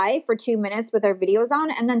say hi for 2 minutes with our videos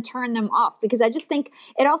on and then turn them off, because I just think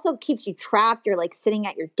it also keeps you trapped. You're like sitting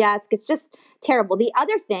at your desk. It's just terrible. The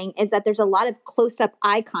other thing is that there's a lot of close-up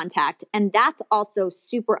eye contact, and that's also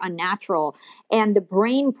super unnatural. And the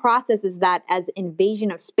brain processes that as invasion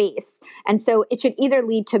of space. And so it should either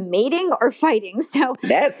lead to mating or fighting. So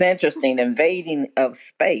that's interesting. Invading of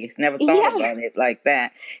space. Never thought about it like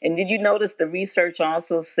that. And did you notice the research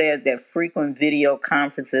also said that frequent video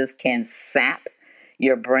conferences can sap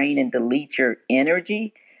your brain and delete your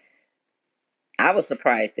energy? I was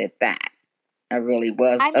surprised at that. I really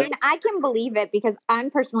was. I mean, I can believe it because I'm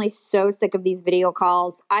personally so sick of these video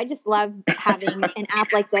calls. I just love having an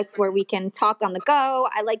app like this where we can talk on the go.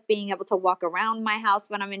 I like being able to walk around my house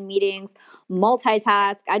when I'm in meetings,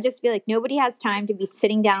 multitask. I just feel like nobody has time to be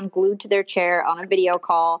sitting down glued to their chair on a video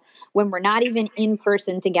call when we're not even in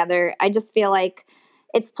person together. I just feel like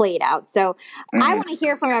it's played out. So I want to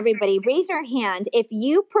hear from everybody. Raise your hand. If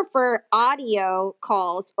you prefer audio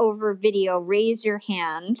calls over video, raise your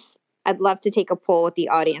hand. I'd love to take a poll with the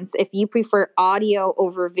audience. If you prefer audio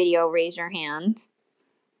over video, raise your hand.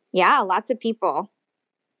 Yeah, lots of people.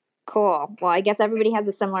 Cool. Well, I guess everybody has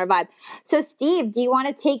a similar vibe. So, Steve, do you want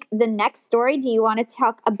to take the next story? Do you want to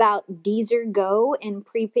talk about Deezer Go and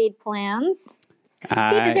prepaid plans?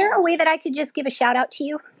 Steve, is there a way that I could just give a shout out to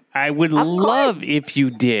you? I would love if you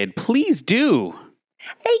did. Please do.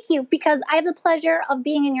 Thank you, because I have the pleasure of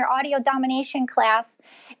being in your audio domination class,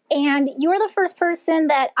 and you're the first person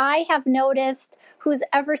that I have noticed who's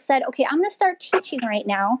ever said, okay, I'm going to start teaching right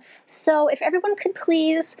now. So if everyone could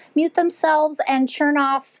please mute themselves and turn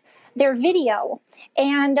off their video.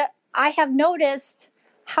 And I have noticed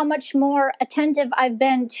how much more attentive I've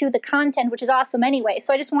been to the content, which is awesome anyway.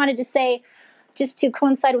 So I just wanted to say, just to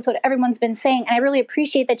coincide with what everyone's been saying. And I really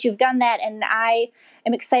appreciate that you've done that. And I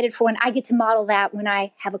am excited for when I get to model that when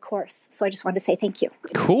I have a course. So I just wanted to say thank you.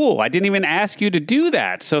 Cool. I didn't even ask you to do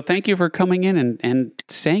that. So thank you for coming in and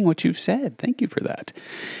saying what you've said. Thank you for that.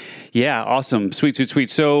 Yeah, awesome. Sweet.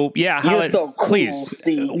 So, yeah, you're so cool, please.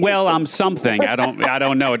 Steve. Well, I'm something. I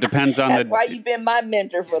don't know. It depends on That's why you've been my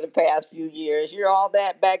mentor for the past few years. You're all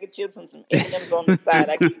that bag of chips and some M&Ms on the side.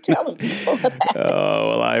 I keep telling people that. Oh,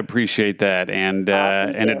 well, I appreciate that. And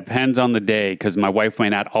it depends on the day, because my wife may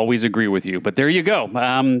not always agree with you. But there you go,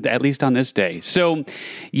 at least on this day. So,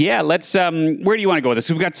 yeah, let's, where do you want to go with this?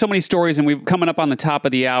 We've got so many stories, and we're coming up on the top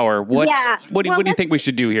of the hour. What do you think we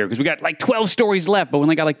should do here? Because we got like 12 stories left, but we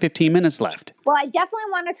only got like 15 minutes left. Well, I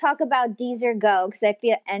definitely want to talk about Deezer Go because I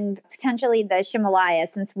feel, and potentially the Himalaya,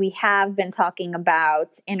 since we have been talking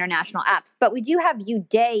about international apps. But we do have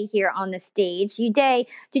Uday here on the stage. Uday,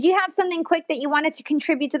 did you have something quick that you wanted to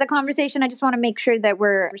contribute to the conversation? I just want to make sure that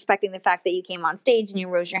we're respecting the fact that you came on stage and you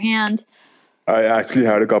rose your hand. I actually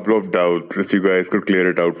had a couple of doubts. If you guys could clear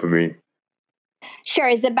it out for me. Sure.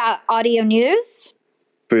 Is it about audio news?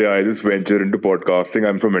 So yeah, I just ventured into podcasting.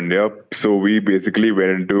 I'm from India. So we basically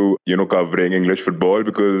went into, covering English football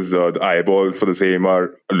because the eyeballs for the same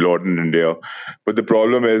are a lot in India. But the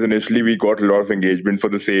problem is initially we got a lot of engagement for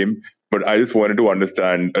the same. But I just wanted to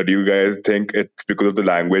understand, do you guys think it's because of the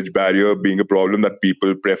language barrier being a problem that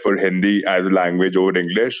people prefer Hindi as a language over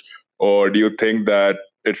English? Or do you think that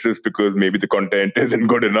it's just because maybe the content isn't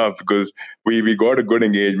good enough? Because we got a good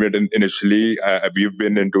engagement initially. We've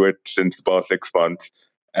been into it since the past 6 months.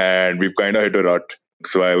 And we've kind of hit a rut.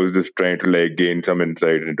 So I was just trying to gain some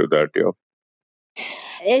insight into that. Yeah.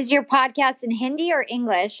 Is your podcast in Hindi or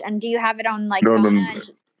English? And do you have it on No.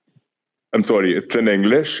 I'm sorry. It's in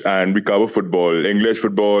English, and we cover football, English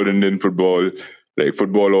football, Indian football,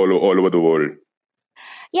 football all over the world.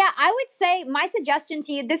 Yeah, I would say my suggestion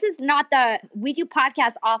to you, we do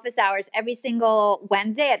podcast office hours every single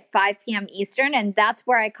Wednesday at 5 p.m. Eastern. And that's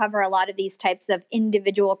where I cover a lot of these types of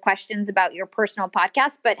individual questions about your personal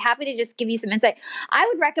podcast, but happy to just give you some insight. I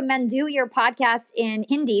would recommend do your podcast in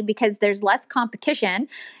Hindi because there's less competition.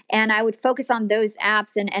 And I would focus on those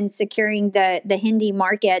apps and securing the Hindi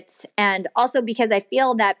market. And also because I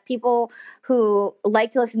feel that people who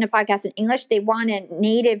like to listen to podcasts in English, they want a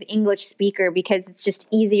native English speaker because it's just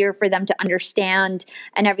easier for them to understand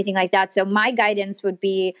and everything like that. So my guidance would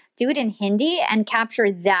be do it in Hindi and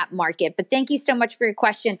capture that market. But thank you so much for your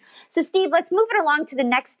question. So Steve, let's move it along to the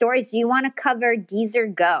next stories. Do you want to cover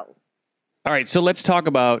Deezer Go? All right, so let's talk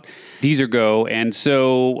about Deezer Go. And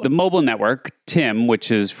so the mobile network, TIM,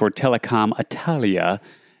 which is for Telecom Italia,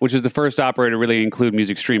 which is the first operator to really include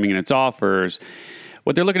music streaming in its offers.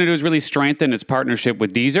 What they're looking to do is really strengthen its partnership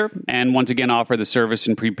with Deezer and once again offer the service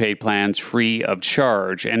and prepaid plans free of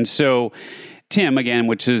charge. And so TIM, again,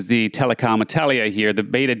 which is the Telecom Italia here, the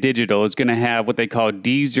Beta Digital, is going to have what they call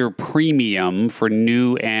Deezer Premium for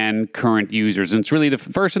new and current users. And it's really the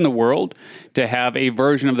first in the world to have a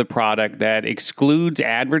version of the product that excludes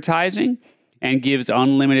advertising and gives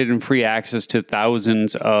unlimited and free access to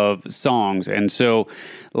thousands of songs. And so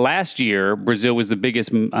last year, Brazil was the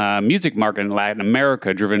biggest music market in Latin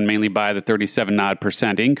America, driven mainly by the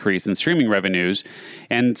 37% increase in streaming revenues.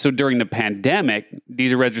 And so during the pandemic,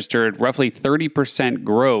 Deezer registered roughly 30%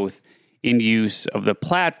 growth in use of the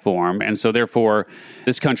platform. And so therefore,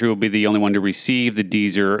 this country will be the only one to receive the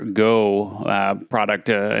Deezer Go product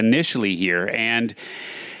initially here. And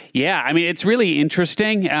yeah, I mean, it's really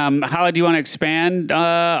interesting. Hala, do you want to expand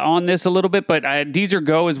on this a little bit? But Deezer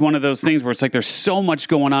Go is one of those things where it's like there's so much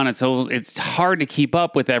going on. It's hard to keep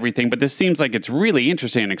up with everything, but this seems like it's really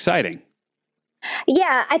interesting and exciting.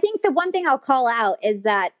 Yeah, I think the one thing I'll call out is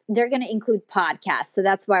that they're going to include podcasts. So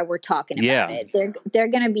that's why we're talking about it. They're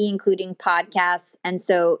going to be including podcasts. And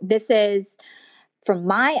so this is, from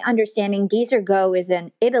my understanding, Deezer Go is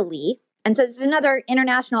in Italy. And so it's another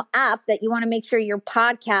international app that you want to make sure your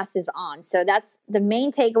podcast is on. So that's the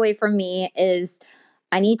main takeaway from me is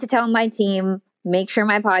I need to tell my team, make sure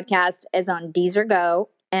my podcast is on Deezer Go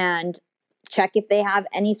and check if they have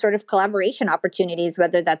any sort of collaboration opportunities,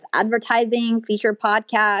 whether that's advertising, feature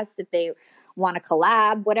podcast, if they want to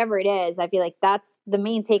collab, whatever it is. I feel like that's the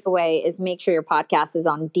main takeaway is make sure your podcast is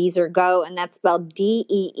on Deezer Go, and that's spelled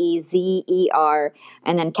DEEZER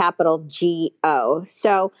and then capital GO.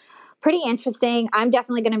 So pretty interesting. I'm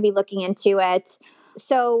definitely going to be looking into it.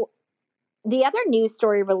 So the other news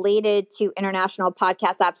story related to international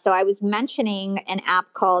podcast apps. So I was mentioning an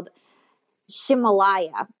app called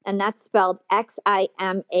Ximalaya, and that's spelled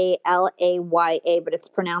Ximalaya, but it's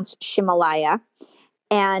pronounced Ximalaya.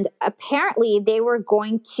 And apparently they were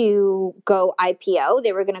going to go IPO.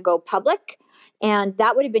 They were going to go public. And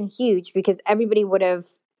that would have been huge because everybody would have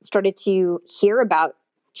started to hear about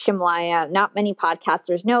Ximalaya. Not many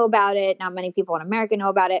podcasters know about it. Not many people in America know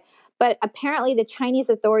about it. But apparently the Chinese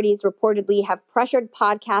authorities reportedly have pressured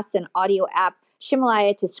podcast and audio app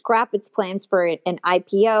Ximalaya to scrap its plans for an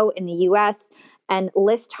IPO in the US and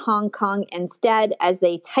list Hong Kong instead as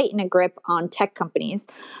they tighten a grip on tech companies.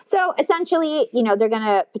 So essentially, they're going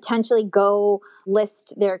to potentially go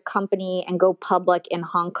list their company and go public in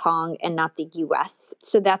Hong Kong and not the US.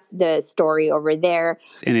 So that's the story over there.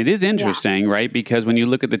 And it is interesting, right? Because when you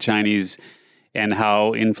look at the Chinese and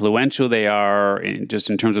how influential they are just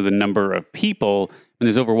in terms of the number of people, and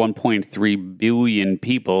there's over 1.3 billion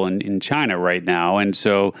people in China right now. And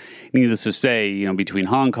so needless to say, between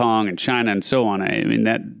Hong Kong and China and so on, I mean,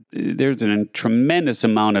 that there's a tremendous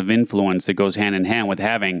amount of influence that goes hand in hand with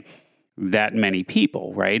having that many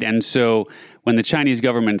people, right? And so when the Chinese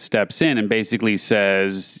government steps in and basically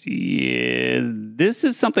says, this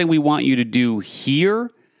is something we want you to do here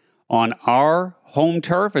on our home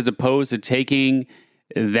turf, as opposed to taking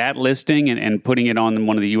that listing and putting it on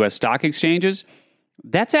one of the U.S. stock exchanges,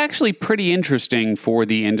 that's actually pretty interesting for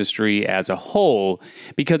the industry as a whole,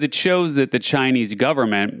 because it shows that the Chinese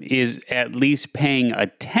government is at least paying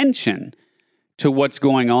attention to what's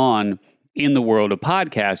going on in the world of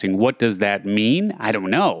podcasting. What does that mean? I don't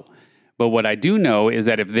know. But what I do know is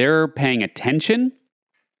that if they're paying attention,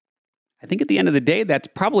 I think at the end of the day, that's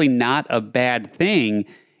probably not a bad thing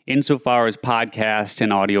insofar as podcast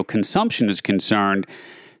and audio consumption is concerned.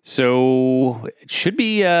 So it should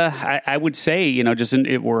be, I would say,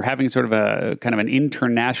 we're having sort of a kind of an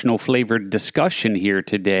international flavored discussion here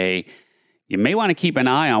today. You may want to keep an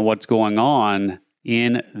eye on what's going on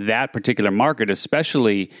in that particular market,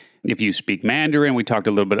 especially if you speak Mandarin. We talked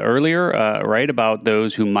a little bit earlier, right, about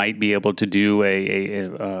those who might be able to do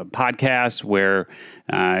a podcast where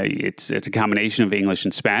it's a combination of English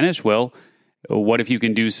and Spanish. Well, what if you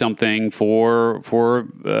can do something for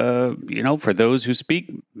those who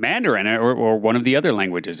speak Mandarin or one of the other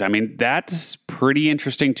languages? I mean, that's pretty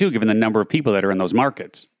interesting too, given the number of people that are in those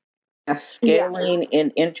markets. Scaling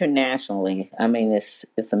internationally. I mean, it's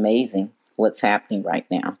amazing what's happening right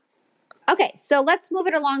now. Okay, so let's move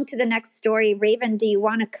it along to the next story. Raven, do you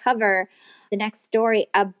want to cover the next story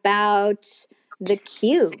about the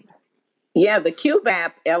Cube? Yeah, the Cube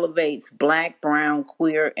app elevates Black, brown,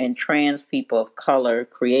 queer, and trans people of color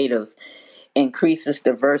creatives, increases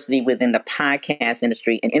diversity within the podcast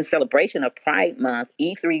industry. And in celebration of Pride Month,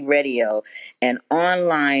 E3 Radio, an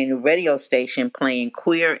online radio station playing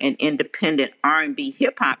queer and independent R&B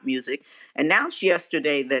hip-hop music, announced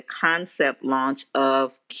yesterday the concept launch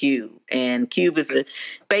of Cube. And Cube is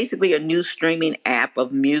basically a new streaming app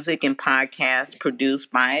of music and podcasts produced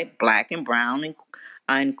by Black and brown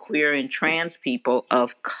and queer and trans people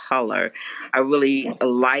of color. I really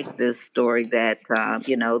like this story that,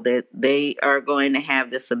 that they are going to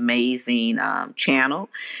have this amazing channel.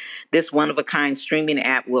 This one-of-a-kind streaming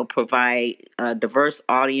app will provide a diverse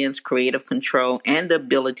audience, creative control, and the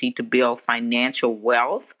ability to build financial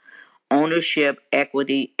wealth, ownership,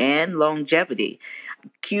 equity, and longevity.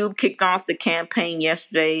 Cube kicked off the campaign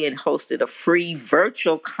yesterday and hosted a free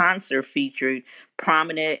virtual concert featuring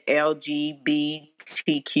prominent LGBTQ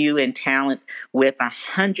and talent, with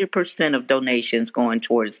 100% of donations going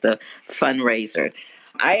towards the fundraiser.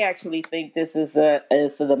 I actually think this is an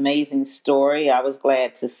amazing story. I was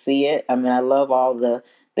glad to see it. I mean, I love all the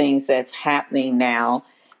things that's happening now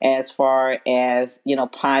as far as,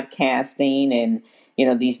 podcasting and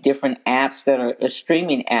these different apps that are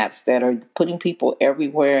streaming apps that are putting people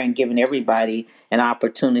everywhere and giving everybody an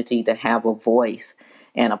opportunity to have a voice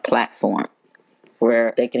and a platform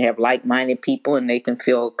where they can have like-minded people and they can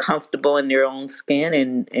feel comfortable in their own skin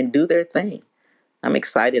and do their thing. I'm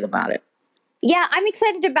excited about it. Yeah, I'm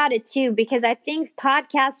excited about it too, because I think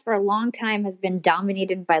podcasts for a long time has been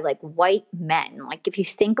dominated by like white men. Like if you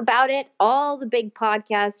think about it, all the big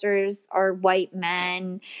podcasters are white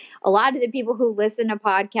men. A lot of the people who listen to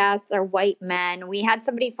podcasts are white men. We had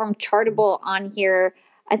somebody from Chartable on here,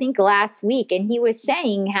 I think last week, and he was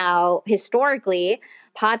saying how historically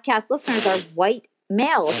podcast listeners are white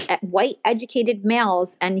males, white educated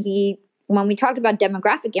males. And when we talked about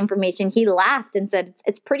demographic information, he laughed and said,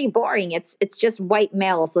 it's pretty boring. It's just white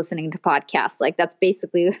males listening to podcasts. Like that's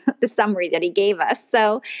basically the summary that he gave us.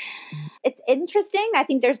 So it's interesting. I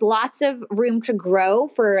think there's lots of room to grow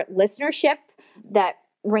for listenership that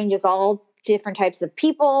ranges all different types of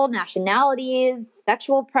people, nationalities,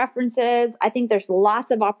 sexual preferences. I think there's lots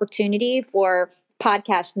of opportunity for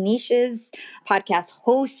podcast niches, podcast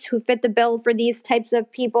hosts who fit the bill for these types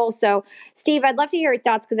of people. So, Steve, I'd love to hear your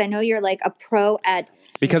thoughts because I know you're like a pro at...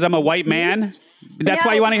 Because I'm a white man? That's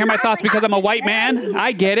why you want to hear my thoughts, because I'm a white man?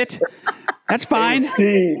 I get it. That's fine.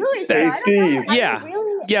 Hey, Steve. Yeah.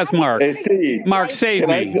 Yes, Mark. Hey, Steve. Mark, save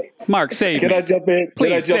me. Mark, save me. Can I jump in?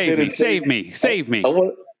 Please, save me. Save me.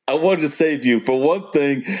 I wanted to save you. For one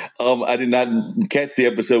thing, I did not catch the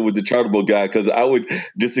episode with the Chartable guy because I would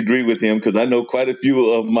disagree with him, because I know quite a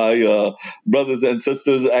few of my brothers and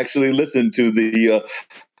sisters actually listen to the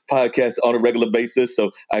podcast on a regular basis.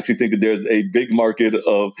 So I actually think that there's a big market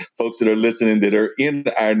of folks that are listening that are in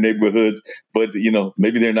our neighborhoods, but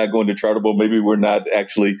maybe they're not going to Chartable. Maybe we're not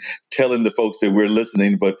actually telling the folks that we're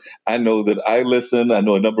listening, but I know that I listen. I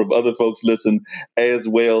know a number of other folks listen as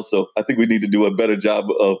well. So I think we need to do a better job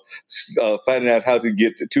of finding out how to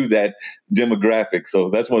get to that demographic. So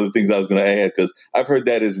that's one of the things I was going to add, because I've heard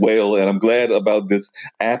that as well. And I'm glad about this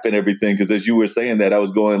app and everything, because as you were saying that, I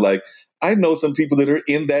was going like, I know some people that are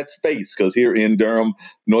in that space, because here in Durham,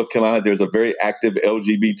 North Carolina, there's a very active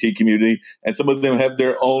LGBT community, and some of them have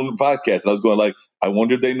their own podcast. And I was going like, I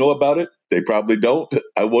wonder if they know about it. They probably don't.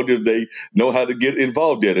 I wonder if they know how to get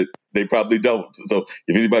involved in it. They probably don't. So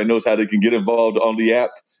if anybody knows how they can get involved on the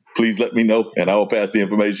app, please let me know, and I will pass the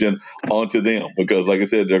information on to them. Because like I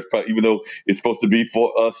said, even though it's supposed to be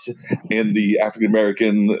for us in the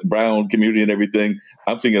African-American brown community and everything,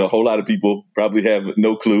 I'm thinking a whole lot of people probably have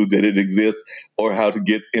no clue that it exists or how to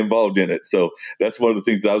get involved in it. So that's one of the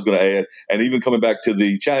things that I was going to add. And even coming back to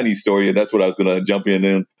the Chinese story, and that's what I was going to jump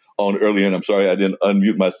in on earlier, and I'm sorry I didn't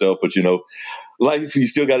unmute myself, but life, you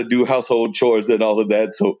still got to do household chores and all of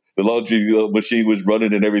that. So the laundry machine was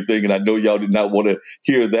running and everything, and I know y'all did not want to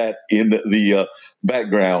hear that in the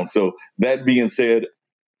background. So that being said,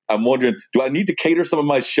 I'm wondering, do I need to cater some of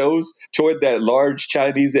my shows toward that large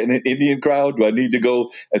Chinese and Indian crowd? Do I need to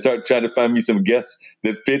go and start trying to find me some guests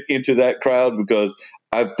that fit into that crowd? Because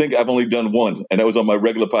I think I've only done one, and that was on my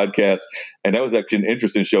regular podcast. And that was actually an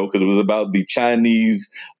interesting show because it was about the Chinese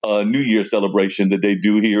New Year celebration that they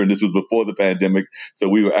do here. And this was before the pandemic. So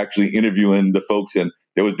we were actually interviewing the folks, and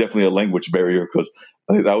there was definitely a language barrier because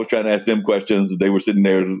I was trying to ask them questions. They were sitting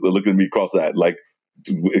there looking at me cross-eyed, like,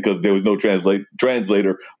 because there was no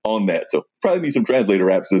translator on that. So probably need some translator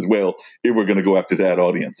apps as well if we're going to go after that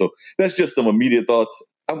audience. So that's just some immediate thoughts.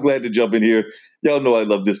 I'm glad to jump in here. Y'all know I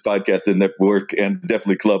love this podcasting network and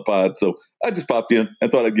definitely Club Pod. So I just popped in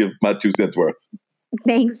and thought I'd give my 2 cents worth.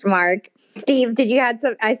 Thanks, Mark. Steve, did you have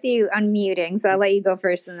some? I see you unmuting, so I'll let you go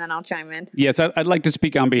first, and then I'll chime in. Yes, I'd like to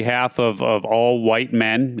speak on behalf of all white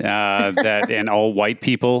men that and all white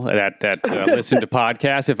people that listen to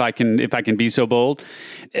podcasts. If I can be so bold,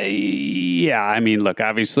 yeah. I mean, look,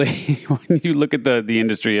 obviously, when you look at the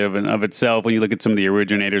industry of itself, when you look at some of the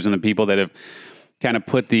originators and the people that have kind of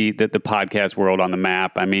put the podcast world on the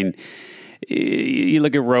map, I mean. You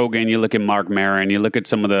look at Rogan, you look at Mark Maron, you look at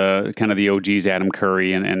some of the kind of the OGs, Adam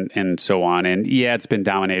Curry and so on. And yeah, it's been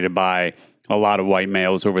dominated by a lot of white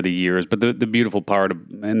males over the years. But the beautiful part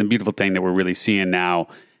and the beautiful thing that we're really seeing now,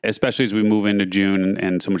 especially as we move into June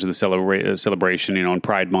and so much of the celebration, in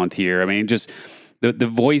Pride Month here. I mean, just the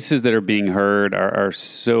voices that are being heard are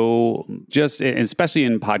so just, especially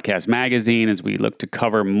in Podcast Magazine, as we look to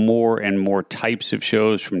cover more and more types of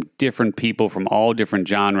shows from different people from all different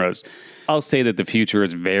genres. I'll say that the future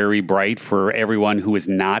is very bright for everyone who is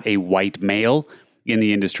not a white male in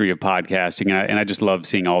the industry of podcasting. And I just love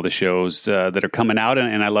seeing all the shows that are coming out.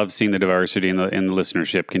 And I love seeing the diversity and the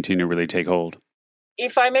listenership continue to really take hold.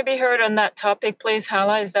 If I may be heard on that topic, please,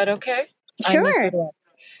 Hala, is that okay? Sure.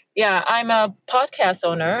 Yeah, I'm a podcast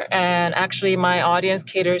owner, and actually my audience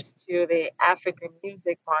caters to the African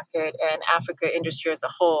music market and Africa industry as a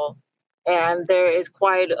whole. And there is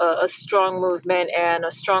quite a strong movement and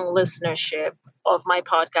a strong listenership of my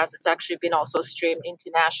podcast. It's actually been also streamed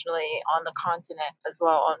internationally on the continent as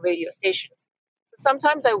well on radio stations. So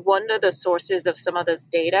sometimes I wonder the sources of some of this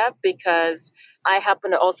data because I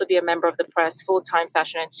happen to also be a member of the press, full-time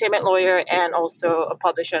fashion and entertainment lawyer, and also a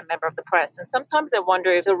publisher and member of the press. And sometimes I wonder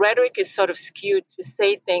if the rhetoric is sort of skewed to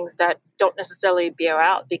say things that don't necessarily bear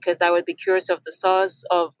out, because I would be curious of the source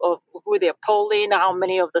of who they're polling, how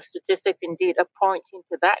many of the statistics indeed are pointing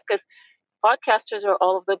to that, because podcasters are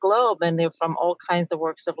all over the globe and they're from all kinds of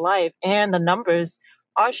walks of life, and the numbers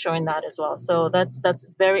are showing that as well. So that's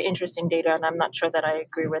very interesting data, and I'm not sure that I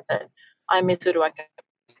agree with it. I'm Mitsuru Aka.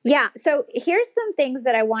 Yeah, so here's some things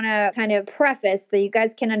that I want to kind of preface so you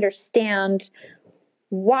guys can understand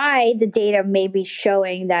why the data may be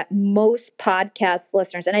showing that most podcast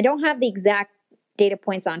listeners, and I don't have the exact data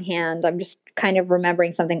points on hand, I'm just kind of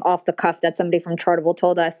remembering something off the cuff that somebody from Chartable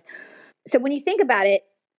told us. So when you think about it,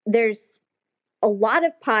 there's a lot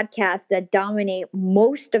of podcasts that dominate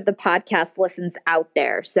most of the podcast listens out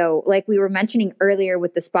there. So like we were mentioning earlier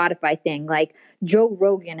with the Spotify thing, like Joe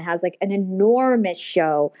Rogan has like an enormous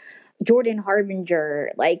show, Jordan Harbinger,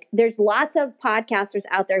 like there's lots of podcasters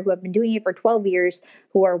out there who have been doing it for 12 years,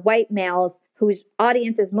 who are white males, whose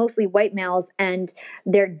audience is mostly white males, and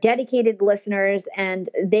they're dedicated listeners, and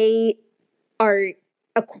they are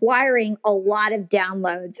acquiring a lot of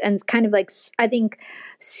downloads and kind of like, I think,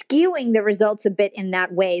 skewing the results a bit in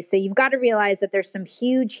that way. So you've got to realize that there's some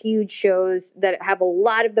huge shows that have a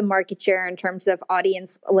lot of the market share in terms of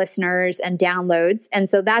audience, listeners, and downloads. And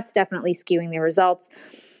so that's definitely skewing the results.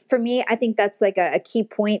 For me, I think that's like a key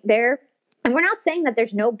point there. And we're not saying that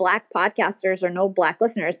there's no Black podcasters or no Black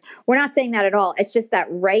listeners. We're not saying that at all. It's just that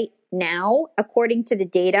right now, according to the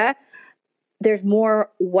data, there's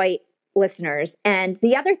more white listeners. And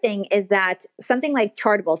the other thing is that something like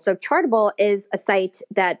Chartable. So Chartable is a site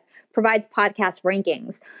that provides podcast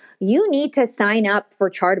rankings. You need to sign up for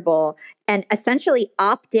Chartable and essentially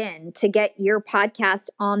opt in to get your podcast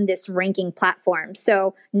on this ranking platform.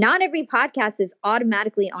 So not every podcast is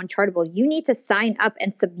automatically on Chartable. You need to sign up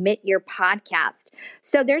and submit your podcast.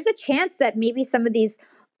 So there's a chance that maybe some of these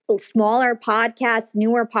smaller podcasts,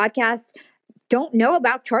 newer podcasts, don't know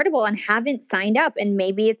about Chartable and haven't signed up, and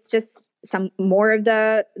maybe it's just some more of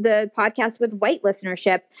the podcasts with white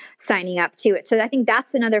listenership signing up to it. So I think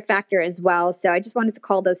that's another factor as well. So I just wanted to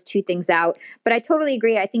call those two things out. But I totally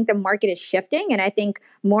agree. I think the market is shifting, and I think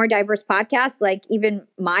more diverse podcasts, like even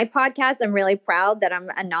my podcast, I'm really proud that I'm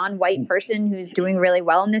a non-white person who's doing really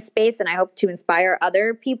well in this space, and I hope to inspire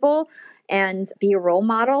other people and be a role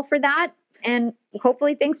model for that. And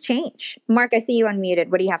hopefully things change. Mark, I see you unmuted.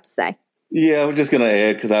 What do you have to say? Yeah, I was just going to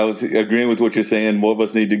add, because I was agreeing with what you're saying. More of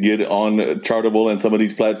us need to get on Chartable and some of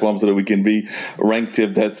these platforms so that we can be ranked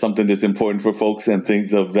if that's something that's important for folks and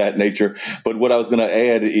things of that nature. But what I was going to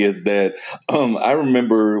add is that I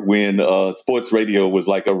remember when sports radio was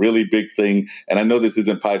like a really big thing. And I know this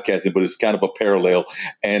isn't podcasting, but it's kind of a parallel.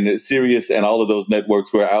 And Sirius and all of those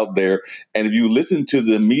networks were out there. And if you listen to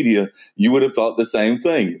the media, you would have thought the same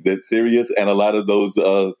thing, that Sirius and a lot of those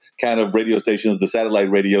kind of radio stations, the satellite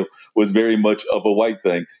radio, was very much of a white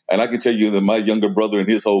thing. And I can tell you that my younger brother and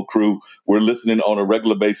his whole crew were listening on a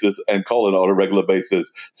regular basis and calling on a regular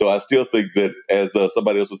basis. So I still think that, as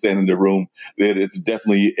somebody else was saying in the room, that it's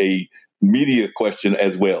definitely a media question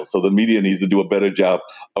as well. So the media needs to do a better job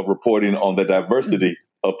of reporting on the diversity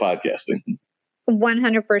of podcasting.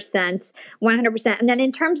 100%. And then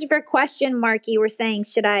in terms of your question, Mark, you were saying,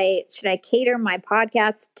 should I cater my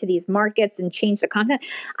podcast to these markets and change the content?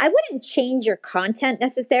 I wouldn't change your content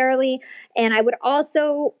necessarily. And I would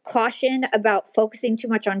also caution about focusing too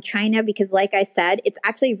much on China, because like I said, it's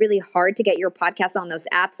actually really hard to get your podcast on those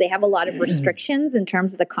apps. They have a lot of restrictions in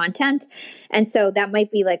terms of the content. And so that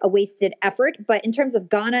might be like a wasted effort. But in terms of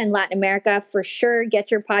Ghana and Latin America, for sure,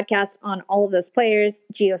 get your podcast on all of those players,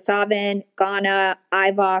 JioSaavn, Ghana,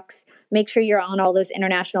 iVox. Make sure you're on all those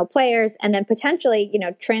international players, and then potentially,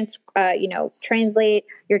 translate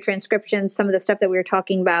your transcriptions, some of the stuff that we were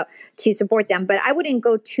talking about, to support them. But I wouldn't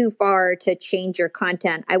go too far to change your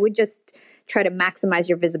content. I would just try to maximize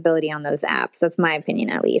your visibility on those apps. That's my opinion,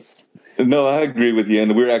 at least. No, I agree with you.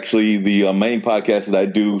 And we're actually the main podcast that I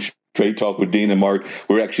do, Trade Talk with Dean and Mark.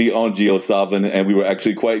 We're actually on JioSaavn, and we were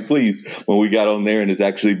actually quite pleased when we got on there, and it's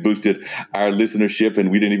actually boosted our listenership, and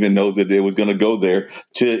we didn't even know that it was going to go there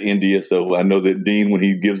to India. So I know that Dean, when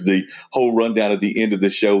he gives the whole rundown at the end of the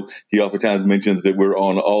show, he oftentimes mentions that we're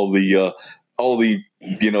on all the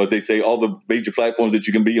as they say, all the major platforms that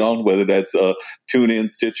you can be on, whether that's TuneIn,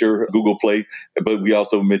 Stitcher, Google Play. But we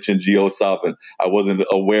also mentioned JioSaavn. I wasn't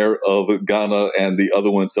aware of Ghana and the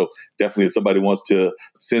other one. So definitely, if somebody wants to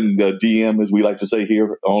send a DM, as we like to say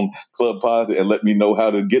here on Club Pod, and let me know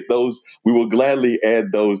how to get those, we will gladly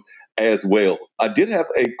add those as well. I did have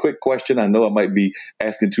a quick question. I know I might be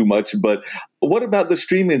asking too much, but what about the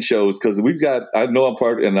streaming shows? Because I know I'm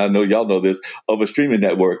part, and I know y'all know this, of a streaming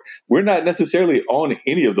network. We're not necessarily on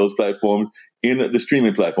any of those platforms in the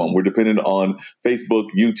streaming platform. We're dependent on Facebook,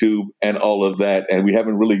 YouTube, and all of that, and we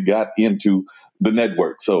haven't really got into the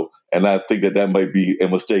network. So, and I think that might be a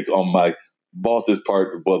mistake on my boss's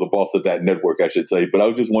part, well, the boss of that network, I should say. But I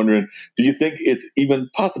was just wondering, do you think it's even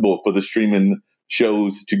possible for the streaming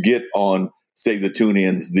shows to get on, say, the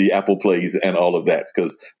TuneIns, the Apple Plays, and all of that?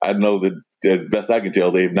 Because I know that, as best I can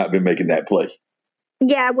tell, they've not been making that play.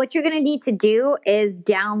 Yeah, what you're going to need to do is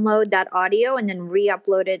download that audio and then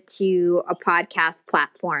re-upload it to a podcast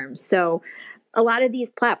platform. So a lot of these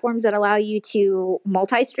platforms that allow you to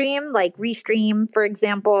multi-stream, like Restream, for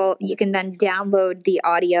example, you can then download the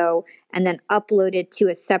audio and then upload it to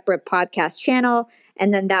a separate podcast channel.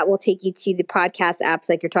 And then that will take you to the podcast apps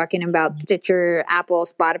like you're talking about, Stitcher, Apple,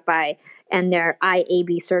 Spotify, and they're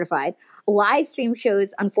IAB certified. Live stream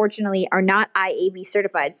shows, unfortunately, are not IAB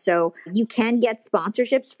certified. So you can get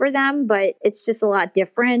sponsorships for them, but it's just a lot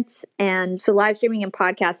different. And so live streaming and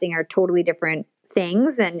podcasting are totally different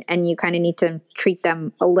things, and you kind of need to treat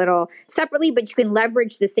them a little separately, but you can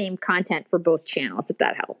leverage the same content for both channels, if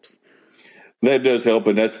that helps. That does help,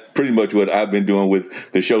 and that's pretty much what I've been doing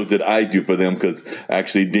with the shows that I do for them, because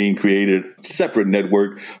actually Dean created a separate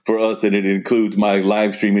network for us, and it includes my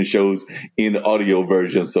live streaming shows in audio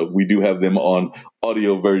version. So we do have them on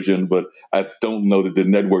audio version, but I don't know that the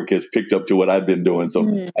network has picked up to what I've been doing. So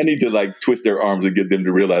I need to twist their arms and get them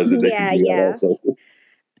to realize that they can do that also.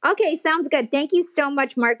 Okay, sounds good. Thank you so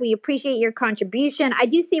much, Mark. We appreciate your contribution. I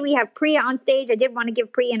do see we have Priya on stage. I did want to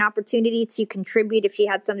give Priya an opportunity to contribute if she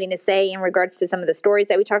had something to say in regards to some of the stories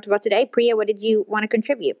that we talked about today. Priya, what did you want to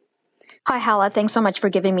contribute? Hi, Hala. Thanks so much for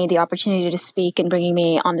giving me the opportunity to speak and bringing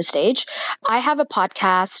me on the stage. I have a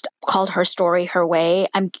podcast called Her Story, Her Way.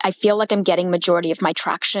 I feel like I'm getting majority of my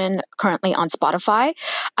traction currently on Spotify.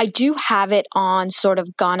 I do have it on sort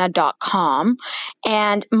of Ghana.com,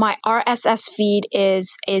 and my RSS feed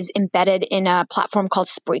is embedded in a platform called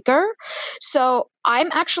Spreaker. So I'm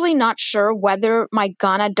actually not sure whether my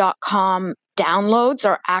Ghana.com downloads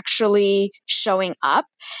are actually showing up.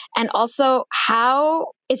 And also, how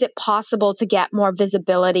is it possible to get more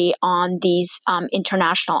visibility on these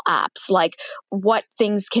international apps? Like, what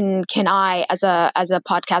things can I, as a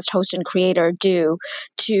podcast host and creator, do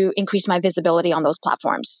to increase my visibility on those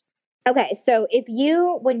platforms? Okay, so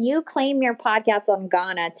when you claim your podcast on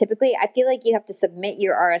Ghana, typically I feel like you have to submit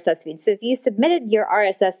your RSS feed. So if you submitted your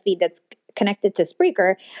RSS feed that's connected to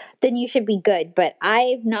Spreaker, then you should be good. But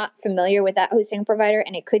I'm not familiar with that hosting provider,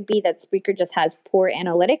 and it could be that Spreaker just has poor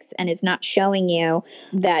analytics and is not showing you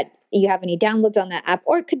that you have any downloads on that app,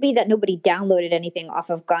 or it could be that nobody downloaded anything off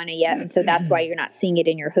of Gaana yet, and so that's why you're not seeing it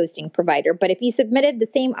in your hosting provider. But if you submitted the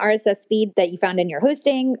same RSS feed that you found in your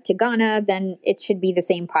hosting to Gaana, then it should be the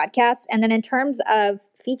same podcast. And then in terms of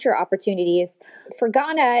feature opportunities for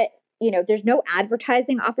Gaana, there's no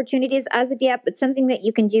advertising opportunities as of yet, but something that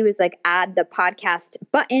you can do is like add the podcast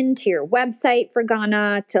button to your website for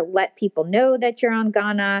Gaana to let people know that you're on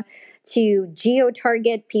Gaana, to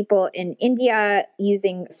geo-target people in India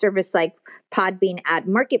using service like Podbean Ad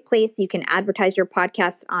Marketplace. You can advertise your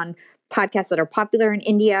podcasts on podcasts that are popular in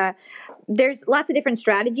India. There's lots of different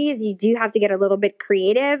strategies. You do have to get a little bit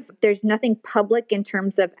creative. There's nothing public in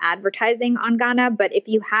terms of advertising on Gaana, but if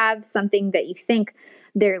you have something that you think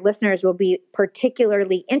their listeners will be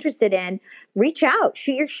particularly interested in, reach out,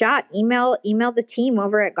 shoot your shot, email the team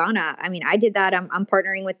over at Gaana. I mean, I did that. I'm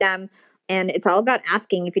partnering with them, and it's all about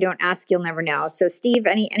asking. If you don't ask, you'll never know. So Steve,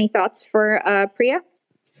 any thoughts for Priya?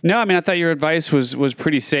 No, I mean, I thought your advice was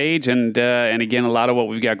pretty sage, and again, a lot of what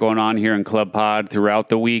we've got going on here in Club Pod throughout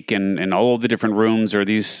the week, and all of the different rooms are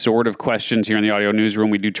these sort of questions here in the audio newsroom.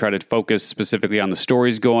 We do try to focus specifically on the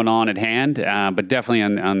stories going on at hand, but definitely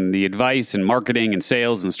on the advice and marketing and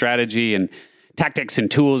sales and strategy and tactics and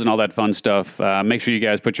tools and all that fun stuff. Make sure you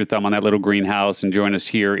guys put your thumb on that little greenhouse and join us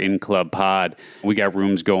here in Club Pod. We got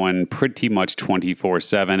rooms going pretty much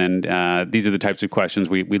 24/7, and these are the types of questions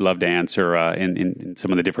we love to answer in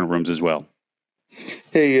some of the different rooms as well.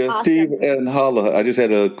 Hey, Steve and Hala, I just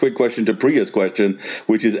had a quick question to Priya's question,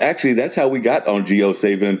 which is actually that's how we got on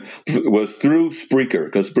GeoSavin was through Spreaker,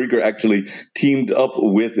 because Spreaker actually teamed up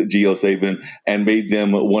with GeoSavin and made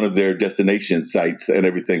them one of their destination sites and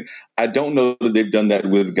everything. I don't know that they've done that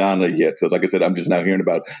with Gaana yet. So like I said, I'm just now hearing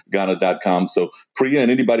about Gaana.com. So Priya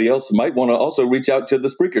and anybody else might want to also reach out to the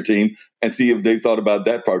Spreaker team and see if they thought about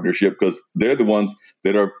that partnership, because they're the ones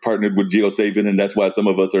that are partnered with GeoSavin, and that's why some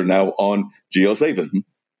of us are now on GeoSavin.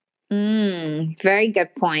 Very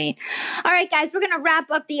good point. All right, guys, we're going to wrap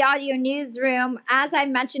up the audio newsroom. As I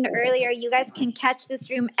mentioned earlier, you guys can catch this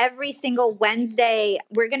room every single Wednesday.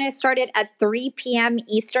 We're going to start it at 3 p.m.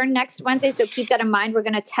 Eastern next Wednesday, so keep that in mind. We're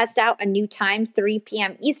going to test out a new time, 3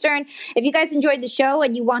 p.m. Eastern. If you guys enjoyed the show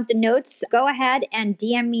and you want the notes, go ahead and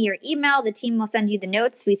DM me your email. The team will send you the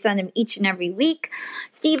notes. We send them each and every week.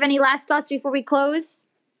 Steve, any last thoughts before we close?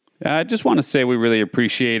 I just want to say we really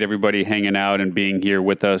appreciate everybody hanging out and being here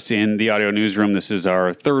with us in the audio newsroom. This is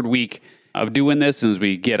our third week of doing this as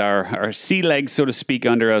we get our sea legs, so to speak,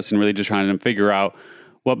 under us and really just trying to figure out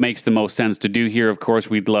what makes the most sense to do here. Of course,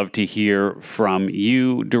 we'd love to hear from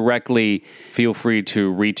you directly. Feel free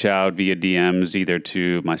to reach out via DMs either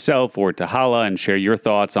to myself or to Hala and share your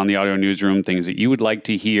thoughts on the audio newsroom, things that you would like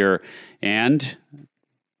to hear. And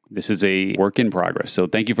this is a work in progress. So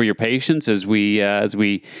thank you for your patience as we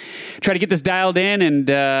try to get this dialed in and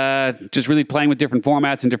just really playing with different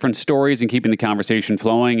formats and different stories and keeping the conversation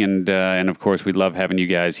flowing. And of course, we love having you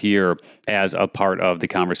guys here as a part of the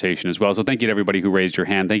conversation as well. So thank you to everybody who raised your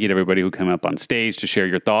hand. Thank you to everybody who came up on stage to share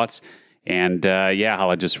your thoughts. And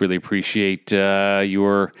Hala, just really appreciate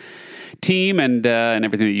your team and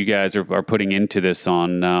everything that you guys are putting into this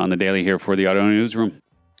on the daily here for the audio newsroom.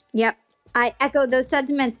 Yep. I echo those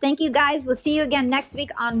sentiments. Thank you, guys. We'll see you again next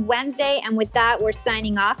week on Wednesday. And with that, we're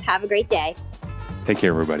signing off. Have a great day. Take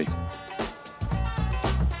care, everybody.